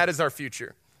change, and that is our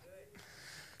future.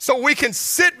 So we can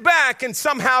sit back and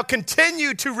somehow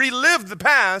continue to relive the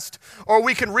past, or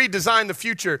we can redesign the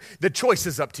future. The choice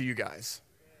is up to you guys.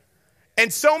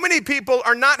 And so many people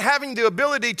are not having the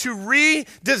ability to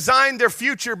redesign their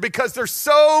future because they're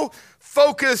so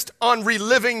focused on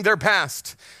reliving their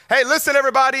past. Hey, listen,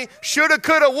 everybody, shoulda,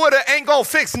 coulda, woulda ain't gonna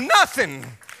fix nothing.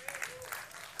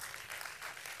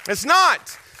 It's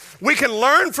not. We can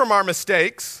learn from our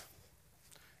mistakes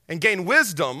and gain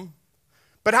wisdom,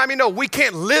 but how many know we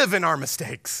can't live in our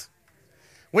mistakes?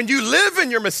 When you live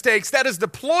in your mistakes, that is the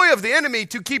ploy of the enemy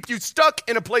to keep you stuck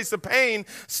in a place of pain,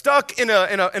 stuck in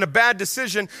a bad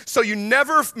decision, so you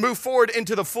never move forward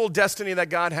into the full destiny that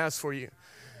God has for you.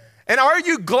 And are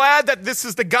you glad that this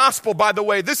is the gospel, by the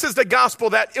way? This is the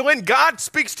gospel that when God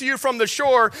speaks to you from the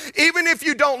shore, even if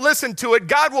you don't listen to it,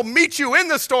 God will meet you in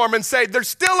the storm and say, there's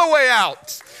still a way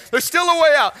out. There's still a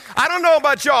way out. I don't know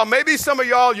about y'all. Maybe some of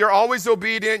y'all, you're always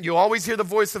obedient. You always hear the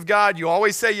voice of God. You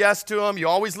always say yes to him. You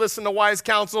always listen to wise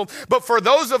counsel. But for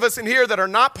those of us in here that are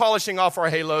not polishing off our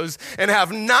halos and have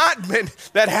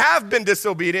been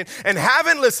disobedient and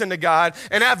haven't listened to God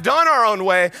and have done our own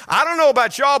way, I don't know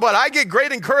about y'all, but I get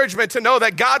great encouragement to know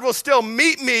that God will still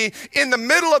meet me in the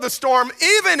middle of the storm.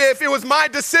 Even if it was my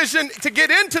decision to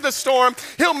get into the storm,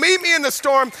 he'll meet me in the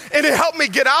storm and he'll help me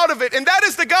get out of it. And that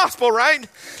is the gospel, right?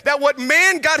 That what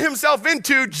man got himself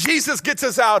into, Jesus gets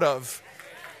us out of.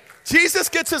 Jesus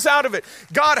gets us out of it.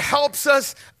 God helps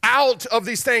us out of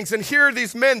these things. And here are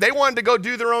these men, they wanted to go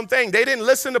do their own thing. They didn't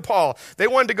listen to Paul. They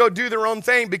wanted to go do their own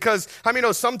thing because, I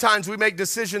mean, sometimes we make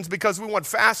decisions because we want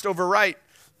fast over right.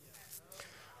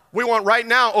 We want right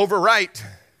now over right.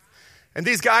 And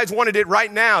these guys wanted it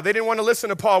right now. They didn't want to listen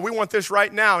to Paul. We want this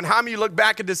right now. And how many of you look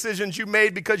back at decisions you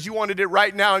made because you wanted it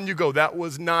right now and you go, that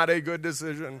was not a good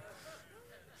decision?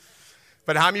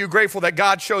 But how many of you grateful that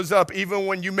God shows up even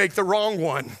when you make the wrong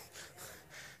one?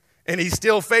 And he's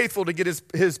still faithful to get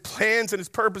his plans and his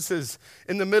purposes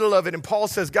in the middle of it. And Paul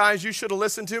says, guys, you should have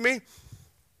listened to me.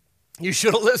 You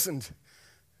should have listened.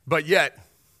 But yet,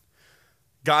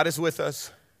 God is with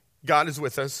us. God is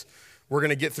with us. We're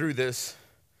going to get through this.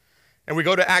 And we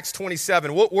go to Acts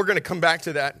 27. We're going to come back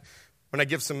to that when I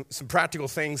give some practical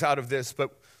things out of this.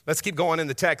 But let's keep going in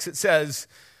the text. It says,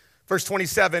 verse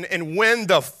 27, and when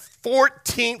the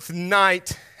 14th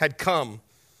night had come.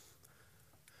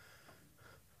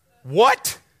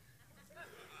 What?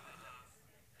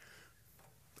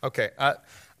 Okay,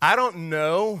 I don't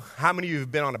know how many of you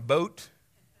have been on a boat,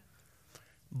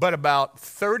 but about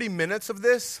 30 minutes of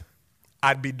this,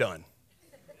 I'd be done.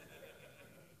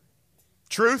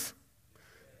 Truth?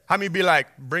 How many be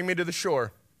like, bring me to the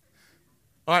shore?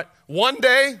 All right, one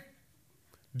day,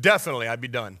 definitely I'd be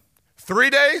done. 3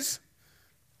 days,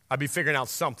 I'd be figuring out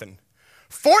something.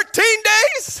 14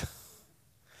 days?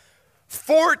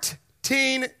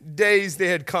 14 days they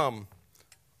had come.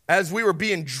 As we were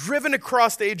being driven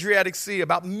across the Adriatic Sea,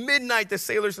 about midnight, the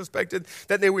sailors suspected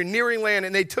that they were nearing land,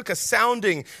 and they took a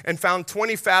sounding and found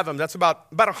 20 fathoms. That's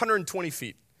about 120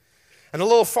 feet. And a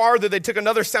little farther, they took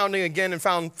another sounding again and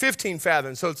found 15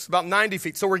 fathoms. So it's about 90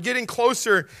 feet. So we're getting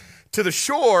closer to the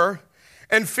shore,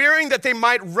 and fearing that they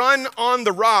might run on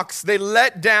the rocks, they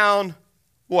let down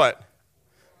what?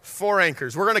 4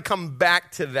 anchors. We're going to come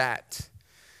back to that.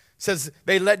 It says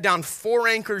they let down 4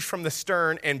 anchors from the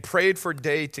stern and prayed for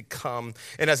day to come.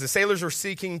 And as the sailors were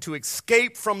seeking to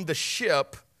escape from the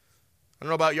ship, I don't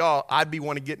know about y'all, I'd be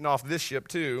wanting getting off this ship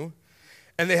too.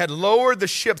 And they had lowered the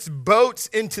ship's boats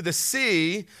into the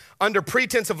sea under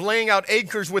pretense of laying out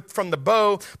anchors from the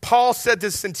bow. Paul said to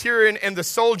the centurion and the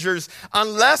soldiers,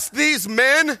 unless these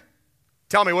men,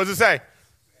 tell me, what does it say?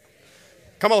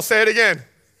 Come on, say it again.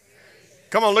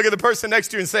 Come on, look at the person next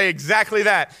to you and say exactly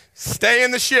that. Stay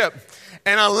in the ship.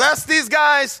 And unless these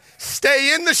guys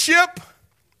stay in the ship,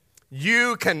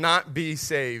 you cannot be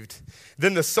saved.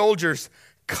 Then the soldiers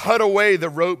cut away the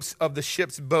ropes of the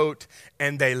ship's boat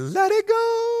and they let it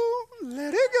go,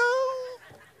 let it go.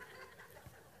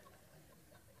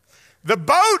 The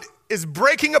boat is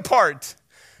breaking apart.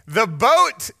 The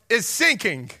boat is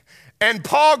sinking. And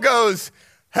Paul goes,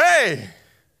 hey,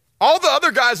 all the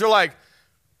other guys are like,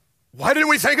 why didn't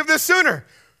we think of this sooner?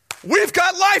 We've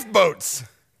got lifeboats.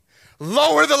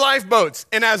 Lower the lifeboats.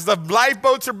 And as the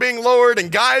lifeboats are being lowered and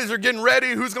guys are getting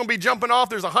ready, who's going to be jumping off?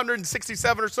 There's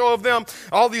 167 or so of them.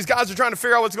 All these guys are trying to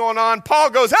figure out what's going on. Paul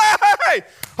goes, hey,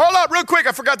 hold up real quick.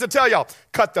 I forgot to tell y'all.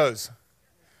 Cut those.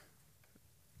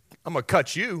 I'm going to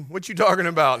cut you. What you talking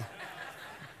about?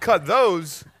 Cut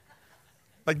those.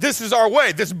 Like, this is our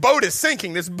way. This boat is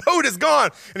sinking. This boat is gone.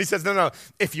 And he says, no.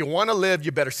 If you want to live,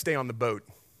 you better stay on the boat.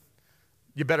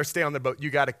 You better stay on the boat. You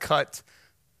got to cut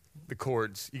the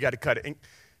cords. You got to cut it. And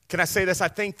can I say this? I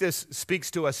think this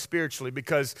speaks to us spiritually,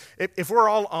 because if we're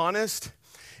all honest,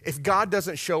 if God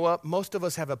doesn't show up, most of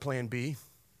us have a plan B.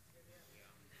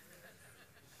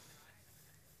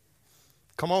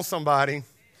 Come on, somebody.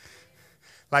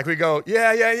 Like we go,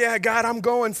 yeah, God, I'm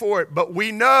going for it. But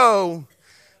we know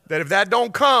that if that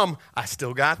don't come, I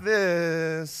still got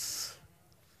this.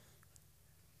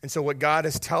 And so what God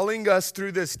is telling us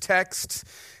through this text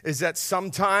is that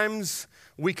sometimes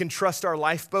we can trust our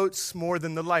lifeboats more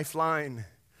than the lifeline.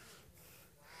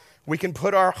 We can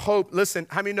put our hope. Listen,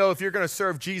 how many know if you're going to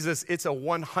serve Jesus, it's a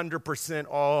 100%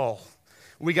 all.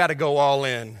 We got to go all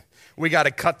in. We got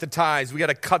to cut the ties. We got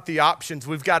to cut the options.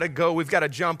 We've got to go. We've got to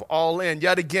jump all in.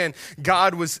 Yet again,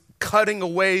 God was cutting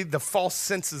away the false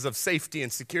senses of safety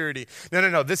and security.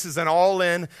 No. This is an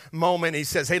all-in moment. He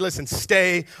says, hey, listen,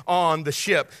 stay on the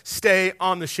ship. Stay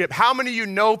on the ship. How many of you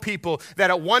know people that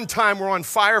at one time were on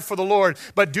fire for the Lord,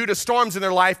 but due to storms in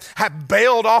their life have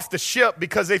bailed off the ship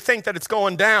because they think that it's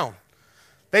going down?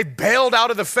 They bailed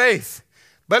out of the faith.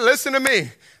 But listen to me.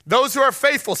 Those who are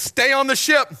faithful, stay on the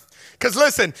ship. Because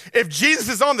listen, if Jesus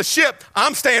is on the ship,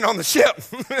 I'm staying on the ship.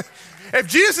 If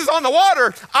Jesus is on the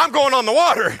water, I'm going on the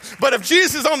water. But if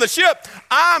Jesus is on the ship,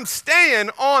 I'm staying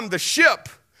on the ship.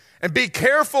 And be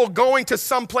careful going to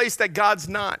some place that God's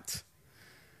not.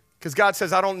 Because God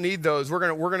says, I don't need those.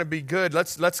 We're gonna be good.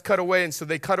 Let's cut away. And so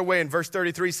they cut away. And verse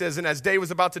 33 says, and as day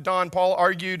was about to dawn, Paul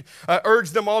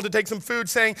urged them all to take some food,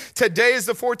 saying, today is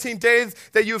the 14th day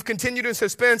that you have continued in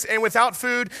suspense and without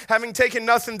food, having taken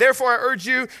nothing. Therefore I urge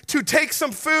you to take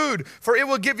some food, for it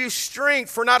will give you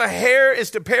strength. For not a hair is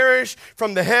to perish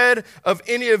from the head of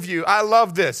any of you. I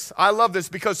love this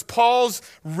because Paul's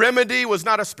remedy was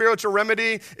not a spiritual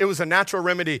remedy. It was a natural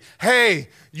remedy. Hey,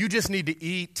 you just need to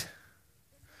eat.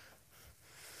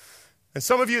 And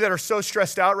some of you that are so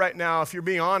stressed out right now, if you're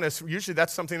being honest, usually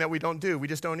that's something that we don't do. We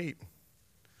just don't eat.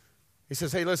 He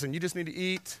says, hey, listen, you just need to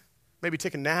eat, maybe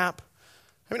take a nap.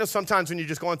 I mean, sometimes when you're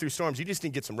just going through storms, you just need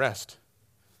to get some rest.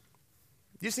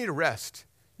 You just need to rest.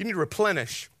 You need to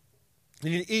replenish.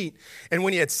 You need to eat. And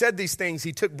when he had said these things,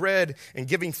 he took bread and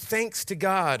giving thanks to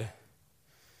God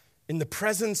in the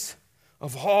presence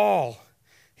of all,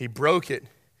 he broke it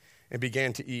and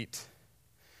began to eat.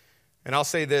 And I'll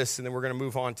say this, and then we're going to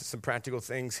move on to some practical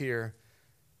things here.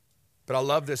 But I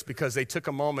love this because they took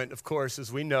a moment, of course,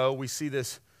 as we know, we see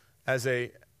this as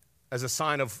a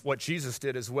sign of what Jesus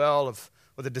did as well, of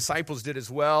what the disciples did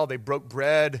as well. They broke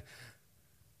bread.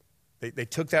 They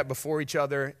took that before each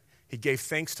other. He gave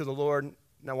thanks to the Lord.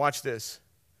 Now watch this.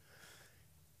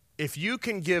 If you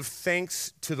can give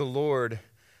thanks to the Lord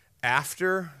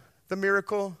after the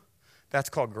miracle,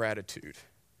 that's called gratitude.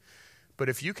 But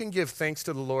if you can give thanks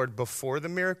to the Lord before the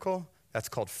miracle, that's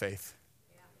called faith.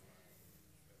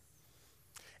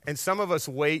 And some of us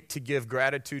wait to give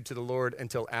gratitude to the Lord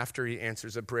until after he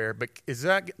answers a prayer. But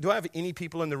do I have any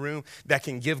people in the room that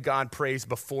can give God praise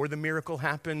before the miracle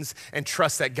happens and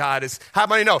trust that God is, how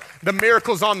many know the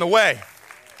miracle's on the way?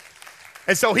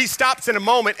 And so he stops in a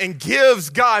moment and gives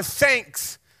God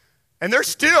thanks. And they're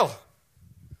still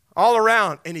all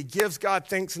around. And he gives God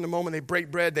thanks in the moment. They break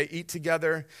bread, they eat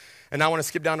together. And I want to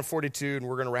skip down to 42, and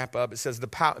we're going to wrap up. It says,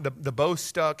 the bow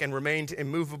stuck and remained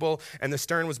immovable, and the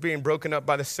stern was being broken up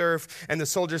by the surf, and the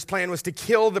soldiers' plan was to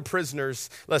kill the prisoners,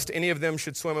 lest any of them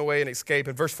should swim away and escape.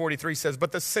 And verse 43 says,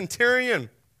 but the centurion,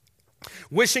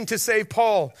 wishing to save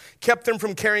Paul, kept them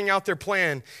from carrying out their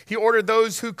plan. He ordered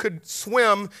those who could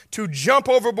swim to jump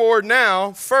overboard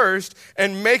now first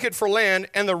and make it for land,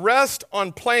 and the rest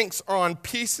on planks or on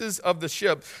pieces of the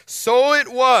ship. So it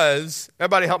was,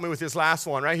 everybody help me with this last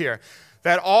one right here,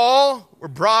 that all were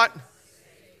brought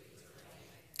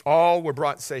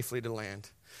safely to land.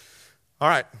 All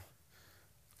right.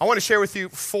 I want to share with you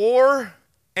 4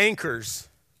 anchors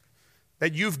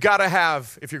that you've got to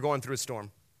have if you're going through a storm.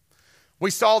 We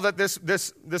saw that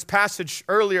this passage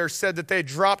earlier said that they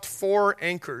dropped 4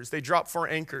 anchors. They dropped 4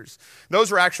 anchors. Those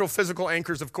were actual physical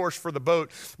anchors, of course, for the boat.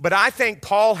 But I think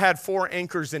Paul had 4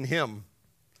 anchors in him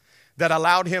that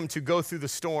allowed him to go through the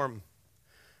storm.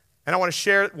 And I want to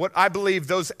share what I believe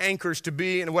those anchors to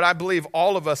be and what I believe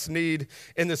all of us need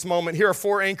in this moment. Here are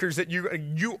 4 anchors that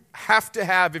you have to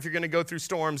have if you're going to go through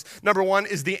storms. Number 1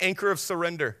 is the anchor of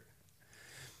surrender.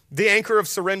 The anchor of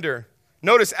surrender.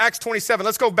 Notice Acts 27.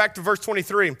 Let's go back to verse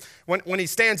 23. When he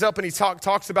stands up and he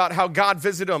talks about how God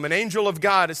visited him, an angel of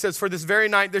God. It says, for this very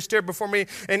night there stood before me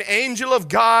an angel of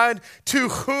God to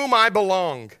whom I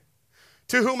belong.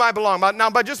 To whom I belong. Now,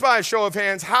 just by a show of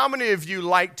hands, how many of you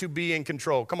like to be in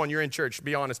control? Come on, you're in church.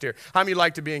 Be honest here. How many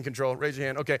like to be in control? Raise your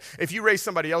hand. Okay. If you raise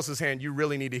somebody else's hand, you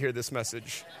really need to hear this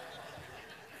message.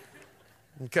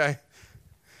 Okay.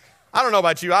 I don't know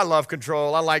about you. I love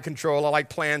control. I like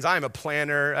plans. I am a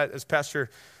planner. As Pastor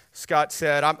Scott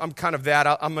said, I'm kind of that.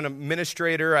 I'm an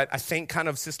administrator. I think kind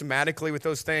of systematically with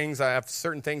those things. I have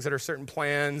certain things that are certain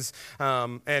plans.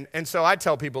 And so I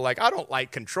tell people, like, I don't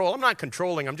like control. I'm not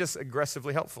controlling. I'm just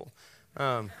aggressively helpful.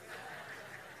 Come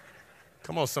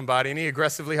on, somebody. Any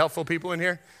aggressively helpful people in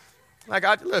here? Like,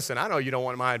 listen, I know you don't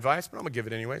want my advice, but I'm going to give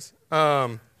it anyways.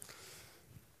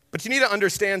 But you need to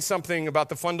understand something about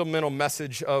the fundamental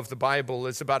message of the Bible.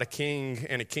 It's about a king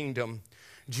and a kingdom.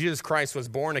 Jesus Christ was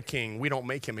born a king. We don't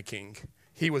make him a king.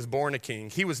 He was born a king.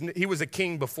 He was a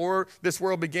king before this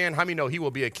world began. How many know he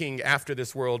will be a king after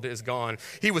this world is gone?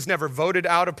 He was never voted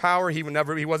out of power. He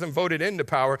wasn't voted into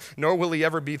power, nor will he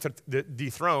ever be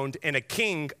dethroned. And a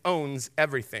king owns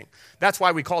everything. That's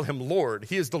why we call him Lord.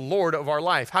 He is the Lord of our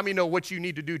life. How many know what you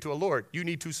need to do to a Lord? You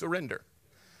need to surrender.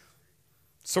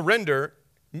 Surrender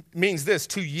means this: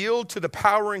 to yield to the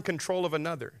power and control of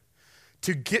another.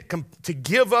 To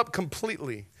give up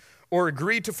completely or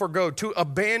agree to forgo, to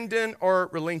abandon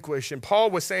or relinquish. And Paul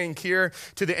was saying here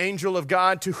to the angel of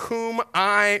God, to whom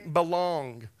I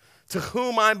belong. To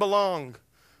whom I belong.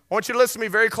 I want you to listen to me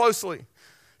very closely.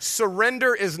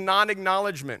 Surrender is not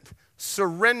acknowledgement.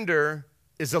 Surrender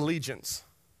is allegiance.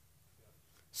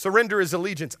 Surrender is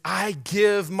allegiance. I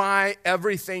give my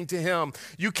everything to him.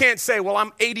 You can't say, well,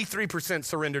 I'm 83%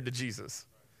 surrendered to Jesus.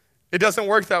 It doesn't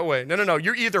work that way. No.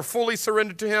 You're either fully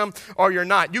surrendered to him or you're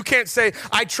not. You can't say,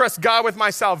 I trust God with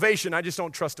my salvation. I just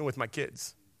don't trust him with my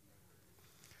kids.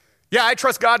 Yeah, I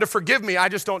trust God to forgive me. I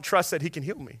just don't trust that he can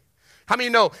heal me. How many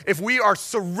know if we are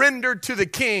surrendered to the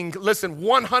king, listen,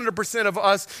 100% of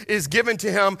us is given to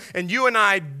him, and you and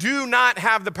I do not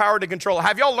have the power to control.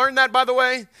 Have y'all learned that, by the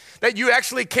way? That you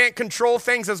actually can't control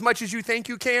things as much as you think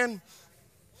you can?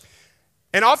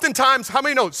 And oftentimes, how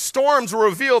many know storms will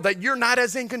reveal that you're not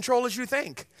as in control as you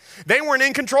think? They weren't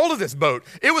in control of this boat.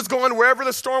 It was going wherever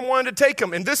the storm wanted to take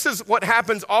them. And this is what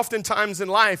happens oftentimes in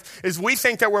life, is we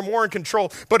think that we're more in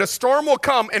control. But a storm will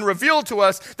come and reveal to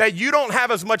us that you don't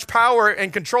have as much power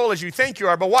and control as you think you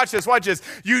are. But watch this.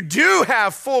 You do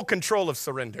have full control of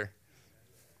surrender.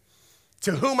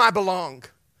 To whom I belong.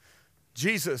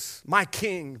 Jesus, my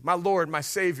King, my Lord, my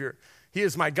Savior. He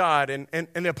is my God. And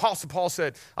the Apostle Paul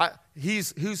said,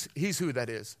 he's who that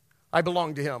is. I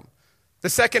belong to him. The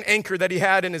second anchor that he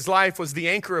had in his life was the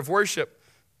anchor of worship.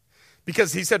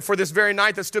 Because he said, for this very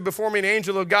night that stood before me an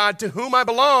angel of God, to whom I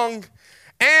belong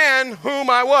and whom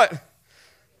I what?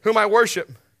 Whom I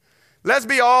worship. Let's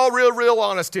be all real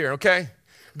honest here, okay?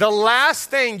 The last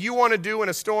thing you want to do in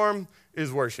a storm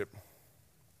is worship.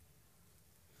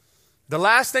 The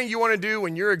last thing you want to do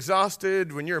when you're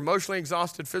exhausted, when you're emotionally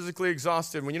exhausted, physically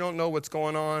exhausted, when you don't know what's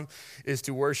going on, is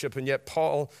to worship. And yet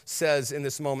Paul says in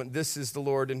this moment, this is the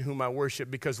Lord in whom I worship,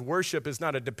 because worship is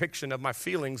not a depiction of my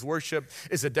feelings. Worship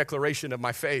is a declaration of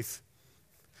my faith.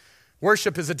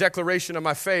 Worship is a declaration of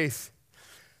my faith.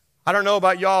 I don't know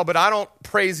about y'all, but I don't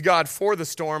praise God for the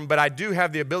storm, but I do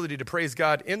have the ability to praise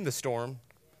God in the storm.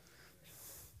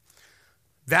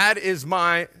 That is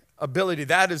my ability.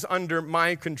 That is under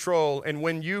my control. And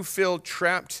when you feel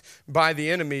trapped by the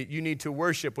enemy, you need to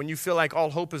worship. When you feel like all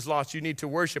hope is lost, you need to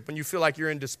worship. When you feel like you're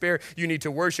in despair, you need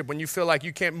to worship. When you feel like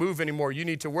you can't move anymore, you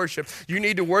need to worship. You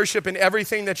need to worship in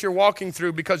everything that you're walking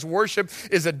through, because worship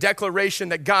is a declaration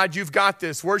that, God, you've got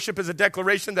this. Worship is a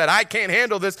declaration that I can't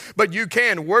handle this, but you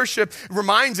can. Worship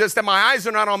reminds us that my eyes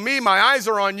are not on me, my eyes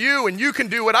are on you, and you can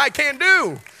do what I can't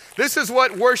do. This is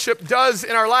what worship does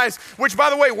in our lives, which, by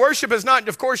the way, worship is not,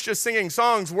 of course, just singing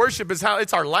songs. Worship is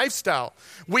it's our lifestyle.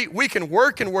 We can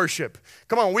work in worship.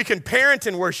 Come on, we can parent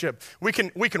in worship. We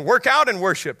can work out in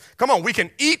worship. Come on, we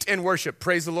can eat in worship.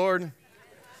 Praise the Lord.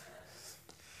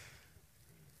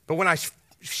 But when I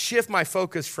shift my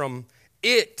focus from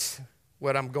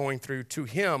what I'm going through, to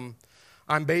him,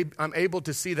 I'm able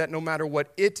to see that no matter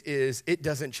what it is, it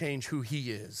doesn't change who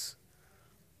he is.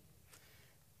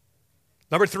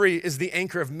 Number 3 is the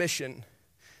anchor of mission.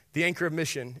 The anchor of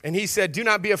mission. And he said, do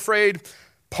not be afraid,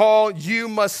 Paul, you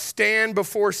must stand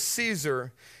before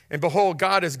Caesar. And behold,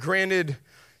 God has granted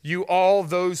you all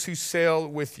those who sail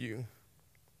with you.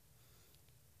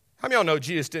 How many of y'all know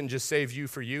Jesus didn't just save you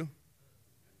for you?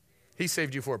 He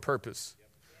saved you for a purpose,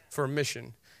 for a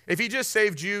mission. If he just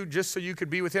saved you just so you could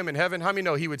be with him in heaven, how many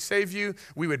know he would save you,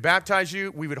 we would baptize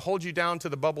you, we would hold you down to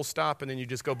the bubble stop, and then you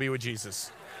just go be with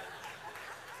Jesus.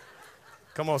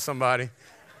 Come on, somebody.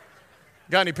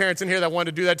 Got any parents in here that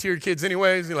wanted to do that to your kids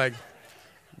anyways? You're like,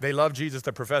 They love Jesus.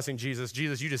 They're professing Jesus.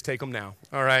 Jesus, you just take them now.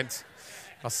 All right.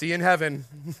 I'll see you in heaven.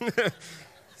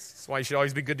 That's why you should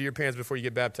always be good to your parents before you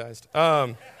get baptized.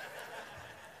 Just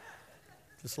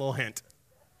a little hint.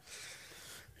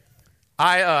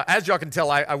 As y'all can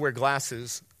tell, I wear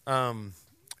glasses. And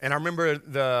I remember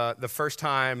the first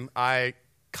time I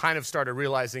kind of started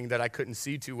realizing that I couldn't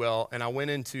see too well, and I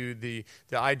went into the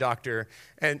eye doctor.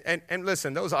 And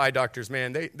listen, those eye doctors,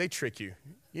 man, they trick you.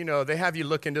 You know, they have you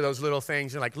look into those little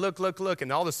things and like, look,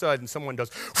 and all of a sudden someone does,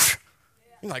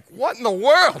 you're like, what in the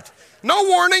world? No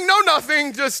warning, no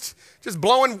nothing, just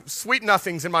blowing sweet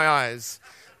nothings in my eyes.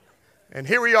 And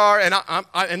here we are, and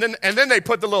and then they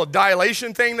put the little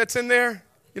dilation thing that's in there.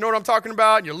 You know what I'm talking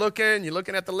about? You're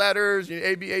looking at the letters,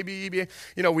 A, B, A, B, E, B.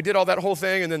 You know, we did all that whole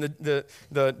thing, and then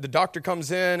the doctor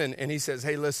comes in, and he says,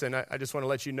 hey, listen, I just want to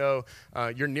let you know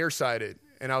you're nearsighted.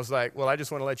 And I was like, well, I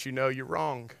just want to let you know you're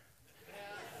wrong.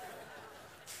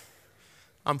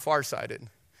 I'm farsighted.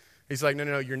 He's like,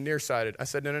 no, you're nearsighted. I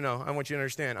said, no, I want you to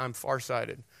understand, I'm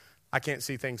farsighted. I can't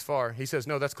see things far. He says,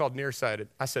 no, that's called nearsighted.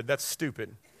 I said, that's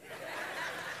stupid.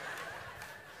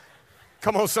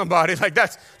 Come on, somebody. Like,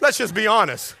 let's just be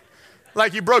honest.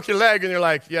 Like, you broke your leg and you're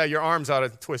like, yeah, your arm's out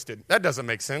of twisted. That doesn't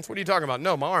make sense. What are you talking about?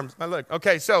 No, my leg.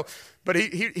 Okay, so, but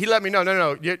he let me know,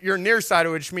 no, you're nearsighted,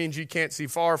 which means you can't see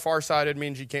far. Farsighted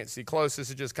means you can't see close. This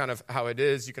is just kind of how it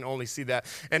is. You can only see that.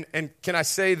 And can I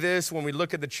say this? When we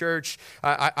look at the church,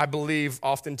 I believe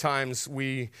oftentimes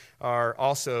we are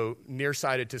also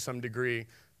nearsighted to some degree.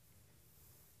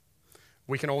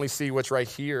 We can only see what's right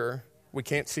here. We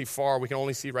can't see far. We can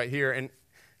only see right here. And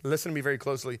listen to me very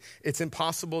closely. It's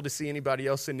impossible to see anybody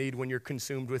else in need when you're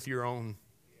consumed with your own.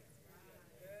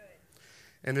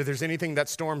 And if there's anything that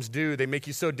storms do, they make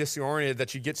you so disoriented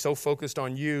that you get so focused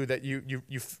on you that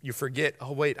you forget,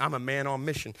 oh, wait, I'm a man on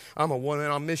mission. I'm a woman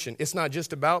on mission. It's not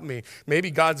just about me.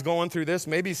 Maybe God's going through this.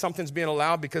 Maybe something's being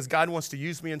allowed because God wants to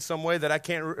use me in some way that I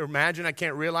can't imagine, I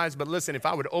can't realize. But listen, if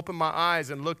I would open my eyes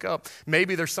and look up,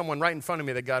 maybe there's someone right in front of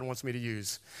me that God wants me to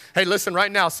use. Hey, listen,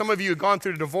 right now, some of you have gone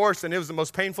through a divorce and it was the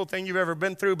most painful thing you've ever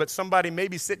been through, but somebody may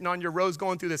be sitting on your rows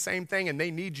going through the same thing and they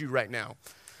need you right now.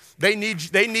 They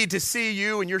need to see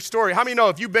you and your story. How many know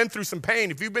if you've been through some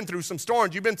pain, if you've been through some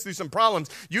storms, you've been through some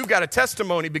problems, you've got a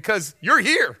testimony because you're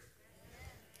here.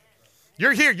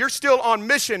 You're here. You're still on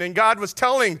mission. And God was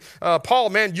telling Paul,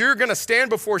 man, you're going to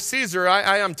stand before Caesar.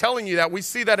 I am telling you that. We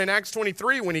see that in Acts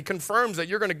 23 when he confirms that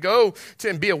you're going to go to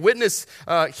and be a witness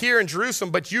here in Jerusalem,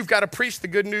 but you've got to preach the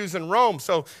good news in Rome.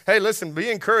 So, hey, listen,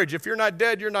 be encouraged. If you're not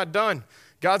dead, you're not done.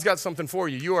 God's got something for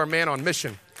you. You are a man on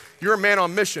mission. You're a man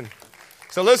on mission.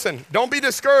 So listen, don't be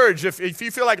discouraged if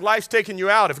you feel like life's taking you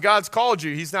out. If God's called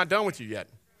you, he's not done with you yet.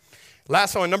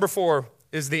 Last one, number 4,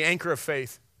 is the anchor of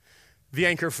faith. The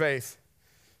anchor of faith.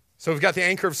 So we've got the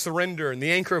anchor of surrender and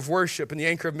the anchor of worship and the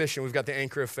anchor of mission. We've got the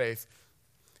anchor of faith.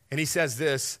 And he says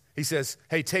this. He says,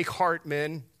 hey, take heart,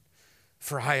 men,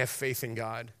 for I have faith in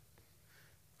God.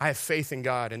 I have faith in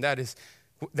God, and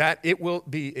that it will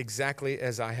be exactly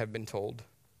as I have been told.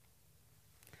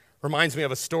 Reminds me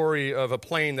of a story of a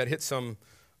plane that hit some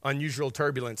unusual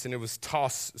turbulence, and it was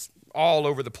tossed all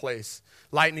over the place.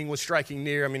 Lightning was striking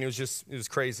near. I mean, it was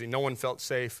crazy. No one felt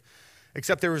safe.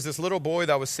 Except there was this little boy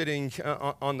that was sitting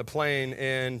on the plane,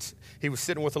 and he was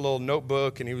sitting with a little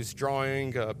notebook, and he was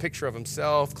drawing a picture of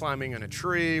himself climbing on a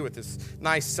tree with this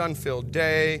nice sun-filled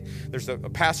day. There's a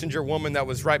passenger woman that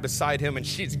was right beside him, and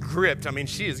she's gripped. I mean,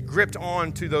 she is gripped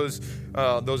onto those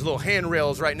little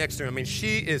handrails right next to him. I mean,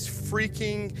 she is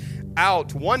freaking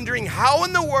out, wondering how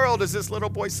in the world is this little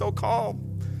boy so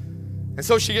calm? And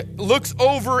so she looks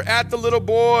over at the little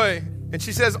boy, and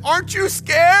she says, "Aren't you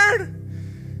scared?"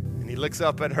 He looks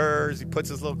up at her as he puts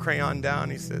his little crayon down.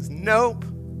 He says, "Nope."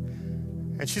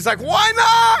 And she's like, "Why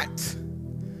not?"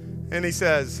 And he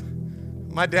says,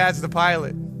 "My dad's the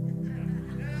pilot.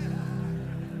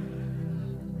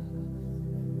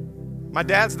 My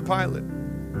dad's the pilot."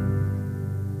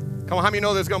 Come on, how many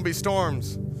know there's going to be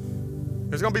storms?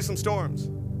 There's going to be some storms.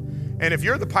 And if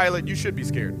you're the pilot, you should be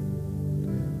scared.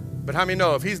 But how many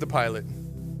know if he's the pilot?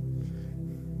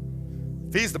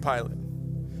 If he's the pilot.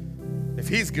 If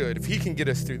he's good, if he can get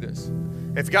us through this.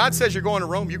 If God says you're going to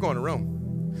Rome, you're going to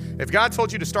Rome. If God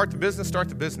told you to start the business, start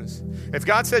the business. If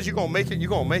God says you're going to make it, you're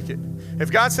going to make it.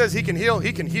 If God says he can heal,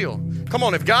 he can heal. Come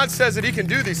on, if God says that he can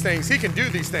do these things, he can do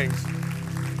these things.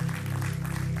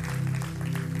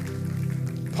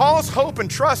 Paul's hope and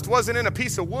trust wasn't in a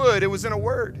piece of wood, it was in a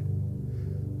word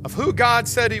of who God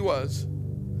said he was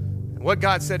and what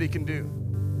God said he can do.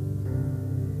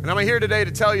 And I'm here today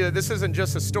to tell you that this isn't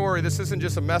just a story. This isn't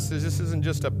just a message. This isn't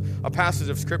just a passage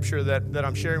of scripture that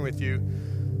I'm sharing with you.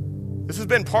 This has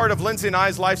been part of Lindsay and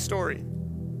I's life story.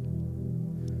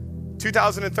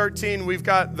 2013, we've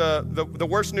got the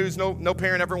worst news no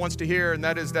parent ever wants to hear, and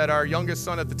that is that our youngest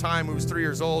son at the time, who was 3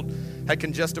 years old, had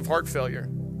congestive heart failure.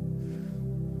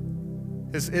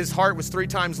 His heart was 3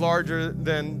 times larger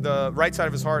than the right side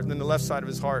of his heart and then the left side of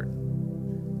his heart.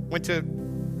 Went to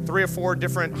 3 or 4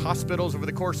 different hospitals over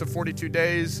the course of 42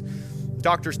 days.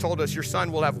 Doctors told us, your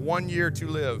son will have 1 year to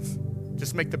live.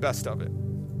 Just make the best of it.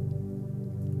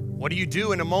 What do you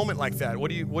do in a moment like that? What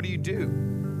do you do?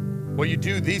 Well, you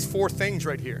do these 4 things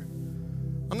right here.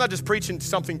 I'm not just preaching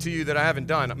something to you that I haven't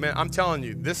done. Man, I'm telling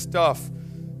you, this stuff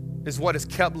is what has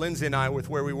kept Lindsay and I with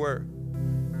where we were.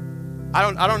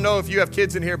 I don't know if you have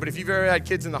kids in here, but if you've ever had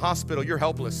kids in the hospital, you're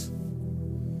helpless.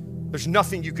 There's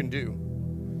nothing you can do.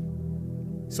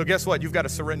 So guess what? You've got to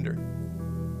surrender.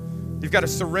 You've got to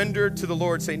surrender to the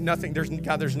Lord. Say, nothing.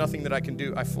 There's nothing that I can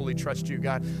do. I fully trust you,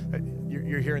 God.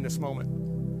 You're here in this moment.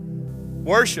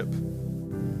 Worship.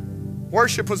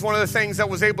 Worship was one of the things that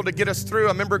was able to get us through.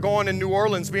 I remember going in New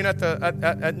Orleans, being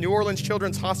at New Orleans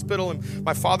Children's Hospital, and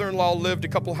my father-in-law lived a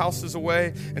couple houses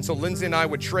away, and so Lindsay and I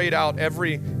would trade out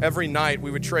every night.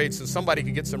 We would trade so somebody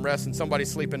could get some rest and somebody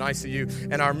sleep in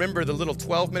ICU. And I remember the little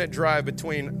 12-minute drive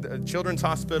between the Children's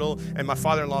Hospital and my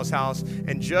father-in-law's house,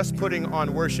 and just putting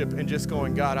on worship and just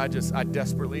going, God, I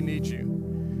desperately need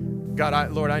you.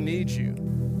 God, Lord, I need you.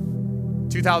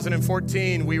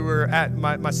 2014, we were at,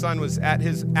 my son was at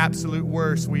his absolute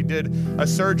worst. We did a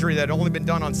surgery that had only been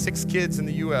done on 6 kids in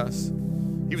the U.S.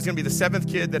 He was going to be the 7th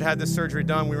kid that had this surgery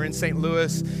done. We were in St.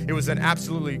 Louis. It was an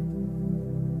absolutely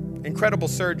incredible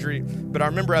surgery. But I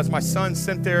remember as my son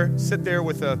sit there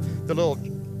with the little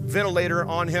ventilator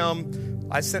on him,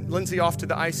 I sent Lindsay off to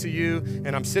the ICU,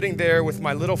 and I'm sitting there with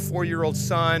my little 4-year-old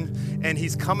son, and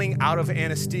he's coming out of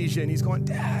anesthesia, and he's going,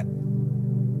 Dad.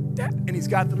 And he's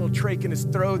got the little trach in his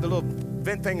throat, the little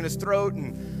vent thing in his throat.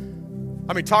 And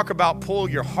I mean, talk about pull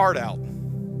your heart out.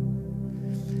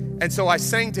 And so I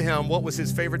sang to him what was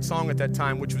his favorite song at that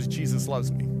time, which was Jesus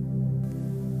Loves Me.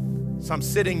 So I'm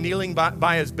kneeling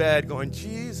by his bed going,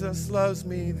 Jesus loves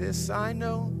me, this I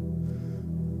know.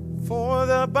 For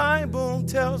the Bible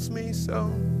tells me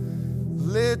so.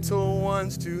 Little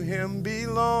ones to him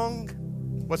belong.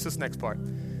 What's this next part?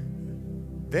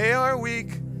 They are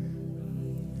weak.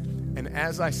 And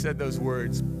as I said those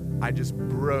words, I just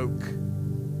broke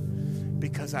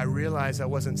because I realized I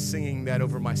wasn't singing that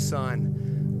over my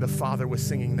son. The Father was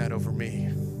singing that over me.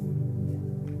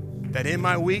 That in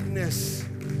my weakness,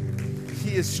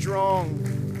 He is strong.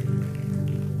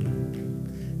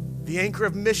 The anchor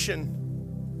of mission.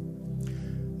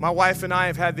 My wife and I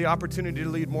have had the opportunity to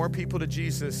lead more people to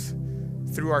Jesus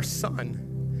through our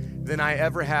son than I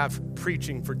ever have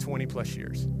preaching for 20 plus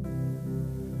years.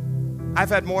 I've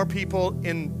had more people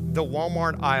in the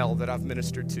Walmart aisle that I've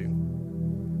ministered to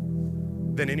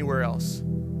than anywhere else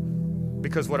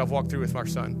because of what I've walked through with our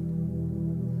son.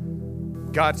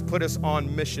 God's put us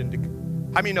on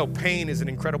mission. How many know pain is an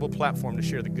incredible platform to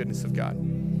share the goodness of God?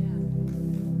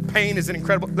 Pain is an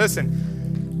incredible,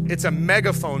 listen, it's a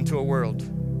megaphone to a world.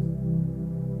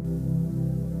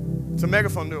 It's a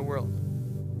megaphone to a world.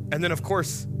 And then, of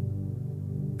course,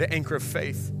 the anchor of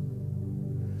faith.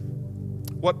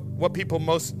 What people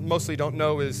mostly don't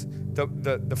know is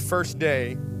the first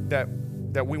day that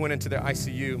we went into the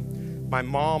ICU, my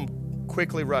mom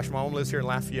lives here in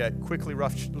Lafayette, quickly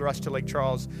rushed to Lake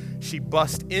Charles. She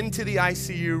bust into the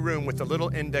ICU room with a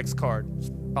little index card,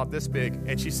 about this big,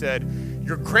 and she said,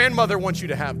 your grandmother wants you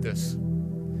to have this.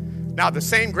 Now, the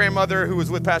same grandmother who was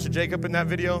with Pastor Jacob in that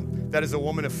video, that is a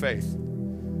woman of faith.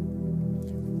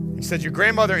 He said, your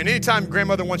grandmother, and anytime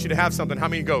grandmother wants you to have something, how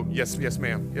many go, yes,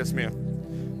 ma'am, yes, ma'am.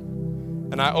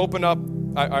 And I open up,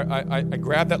 I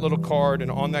grab that little card, and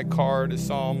on that card is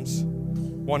Psalms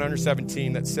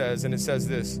 117 that says, and it says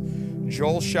this,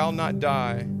 Joel shall not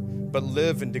die, but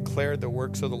live and declare the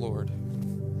works of the Lord.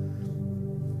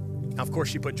 Now, of course,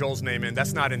 she put Joel's name in.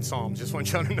 That's not in Psalms. Just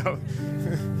want you to know.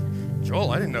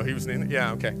 Joel, I didn't know he was in it.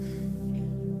 Yeah, okay.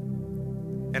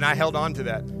 And I held on to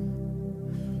that.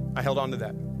 And I held on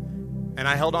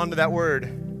to that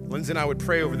word. Lindsay and I would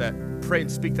pray over that. Pray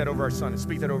and speak that over our son, and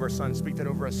speak that over our son, and speak that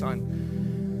over our son.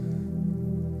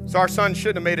 So our son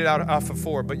shouldn't have made it out off of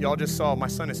 4, but y'all just saw my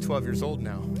son is 12 years old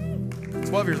now.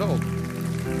 12 years old.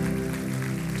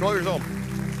 12 years old.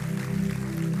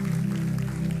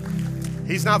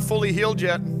 He's not fully healed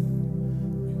yet.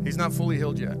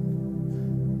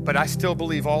 But I still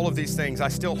believe all of these things. I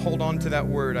still hold on to that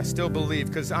word. I still believe,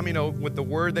 because with the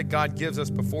word that God gives us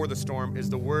before the storm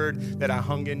is the word that I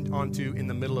hung onto in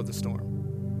the middle of the storm.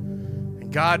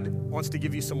 And God wants to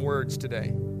give you some words today.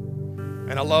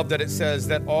 And I love that it says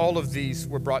that all of these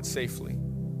were brought safely.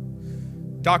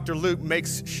 Dr. Luke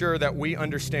makes sure that we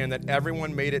understand that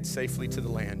everyone made it safely to the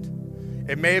land.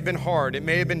 It may have been hard, it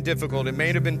may have been difficult, it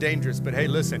may have been dangerous, but hey,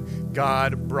 listen,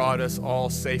 God brought us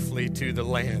all safely to the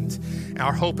land.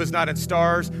 Our hope is not in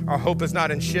stars, our hope is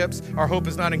not in ships, our hope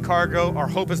is not in cargo, our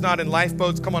hope is not in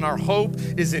lifeboats. Come on, our hope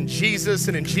is in Jesus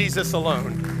and in Jesus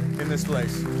alone in this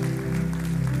place.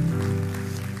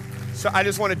 So I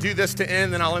just want to do this to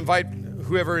end, and I'll invite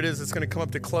whoever it is that's going to come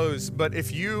up to close. But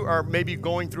if you are maybe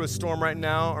going through a storm right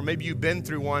now, or maybe you've been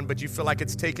through one, but you feel like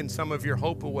it's taken some of your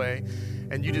hope away,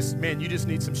 and you just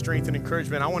need some strength and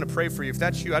encouragement, I want to pray for you. If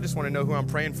that's you, I just want to know who I'm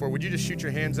praying for. Would you just shoot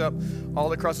your hands up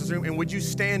all across this room? And would you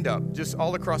stand up just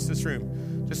all across this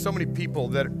room? Just so many people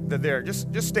that are there. Just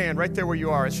stand right there where you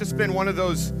are. It's just been one of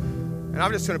those, and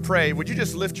I'm just going to pray. Would you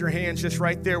just lift your hands just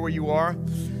right there where you are?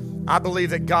 I believe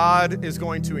that God is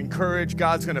going to encourage,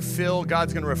 God's going to fill,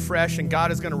 God's going to refresh, and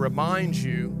God is going to remind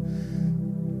you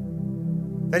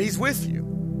that He's with you.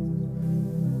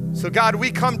 So God, we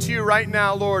come to you right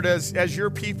now, Lord, as your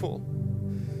people.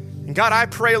 And God, I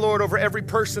pray, Lord, over every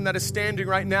person that is standing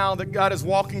right now, that God is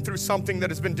walking through something that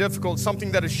has been difficult,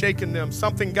 something that has shaken them,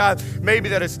 something, God, maybe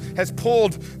that has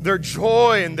pulled their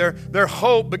joy and their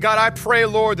hope. But God, I pray,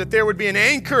 Lord, that there would be an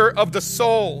anchor of the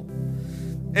soul.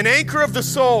 An anchor of the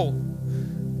soul,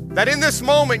 that in this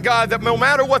moment, God, that no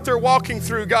matter what they're walking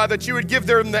through, God, that you would give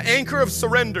them the anchor of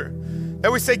surrender.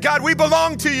 That we say, God, we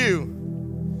belong to you.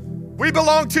 We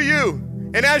belong to you.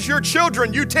 And as your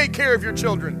children, you take care of your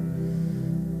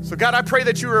children. So God, I pray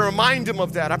that you would remind them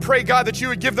of that. I pray, God, that you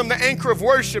would give them the anchor of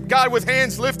worship. God, with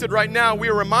hands lifted right now, we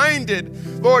are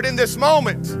reminded, Lord, in this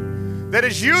moment, that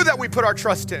it's you that we put our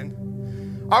trust in.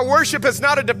 Our worship is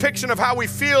not a depiction of how we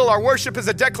feel. Our worship is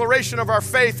a declaration of our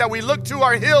faith, that we look to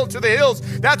the hills.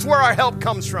 That's where our help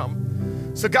comes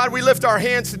from. So God, we lift our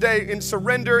hands today in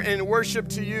surrender and in worship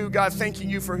to you, God, thanking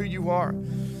you for who you are.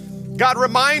 God,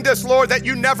 remind us, Lord, that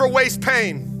you never waste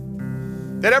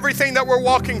pain. That everything that we're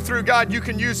walking through, God, you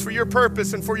can use for your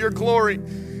purpose and for your glory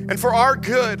and for our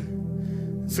good.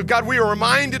 So God, we are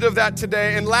reminded of that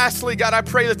today. And lastly, God, I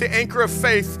pray that the anchor of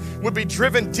faith would be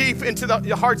driven deep into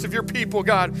the hearts of your people,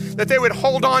 God, that they would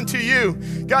hold on to you,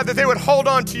 God, that they would hold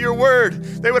on to your word.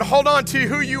 They would hold on to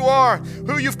who you are,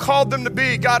 who you've called them to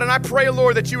be, God. And I pray,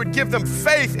 Lord, that you would give them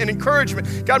faith and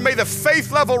encouragement. God, may the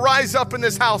faith level rise up in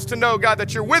this house to know, God,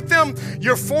 that you're with them,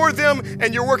 you're for them,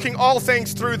 and you're working all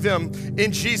things through them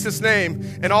in Jesus' name.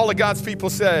 And all of God's people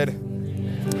said,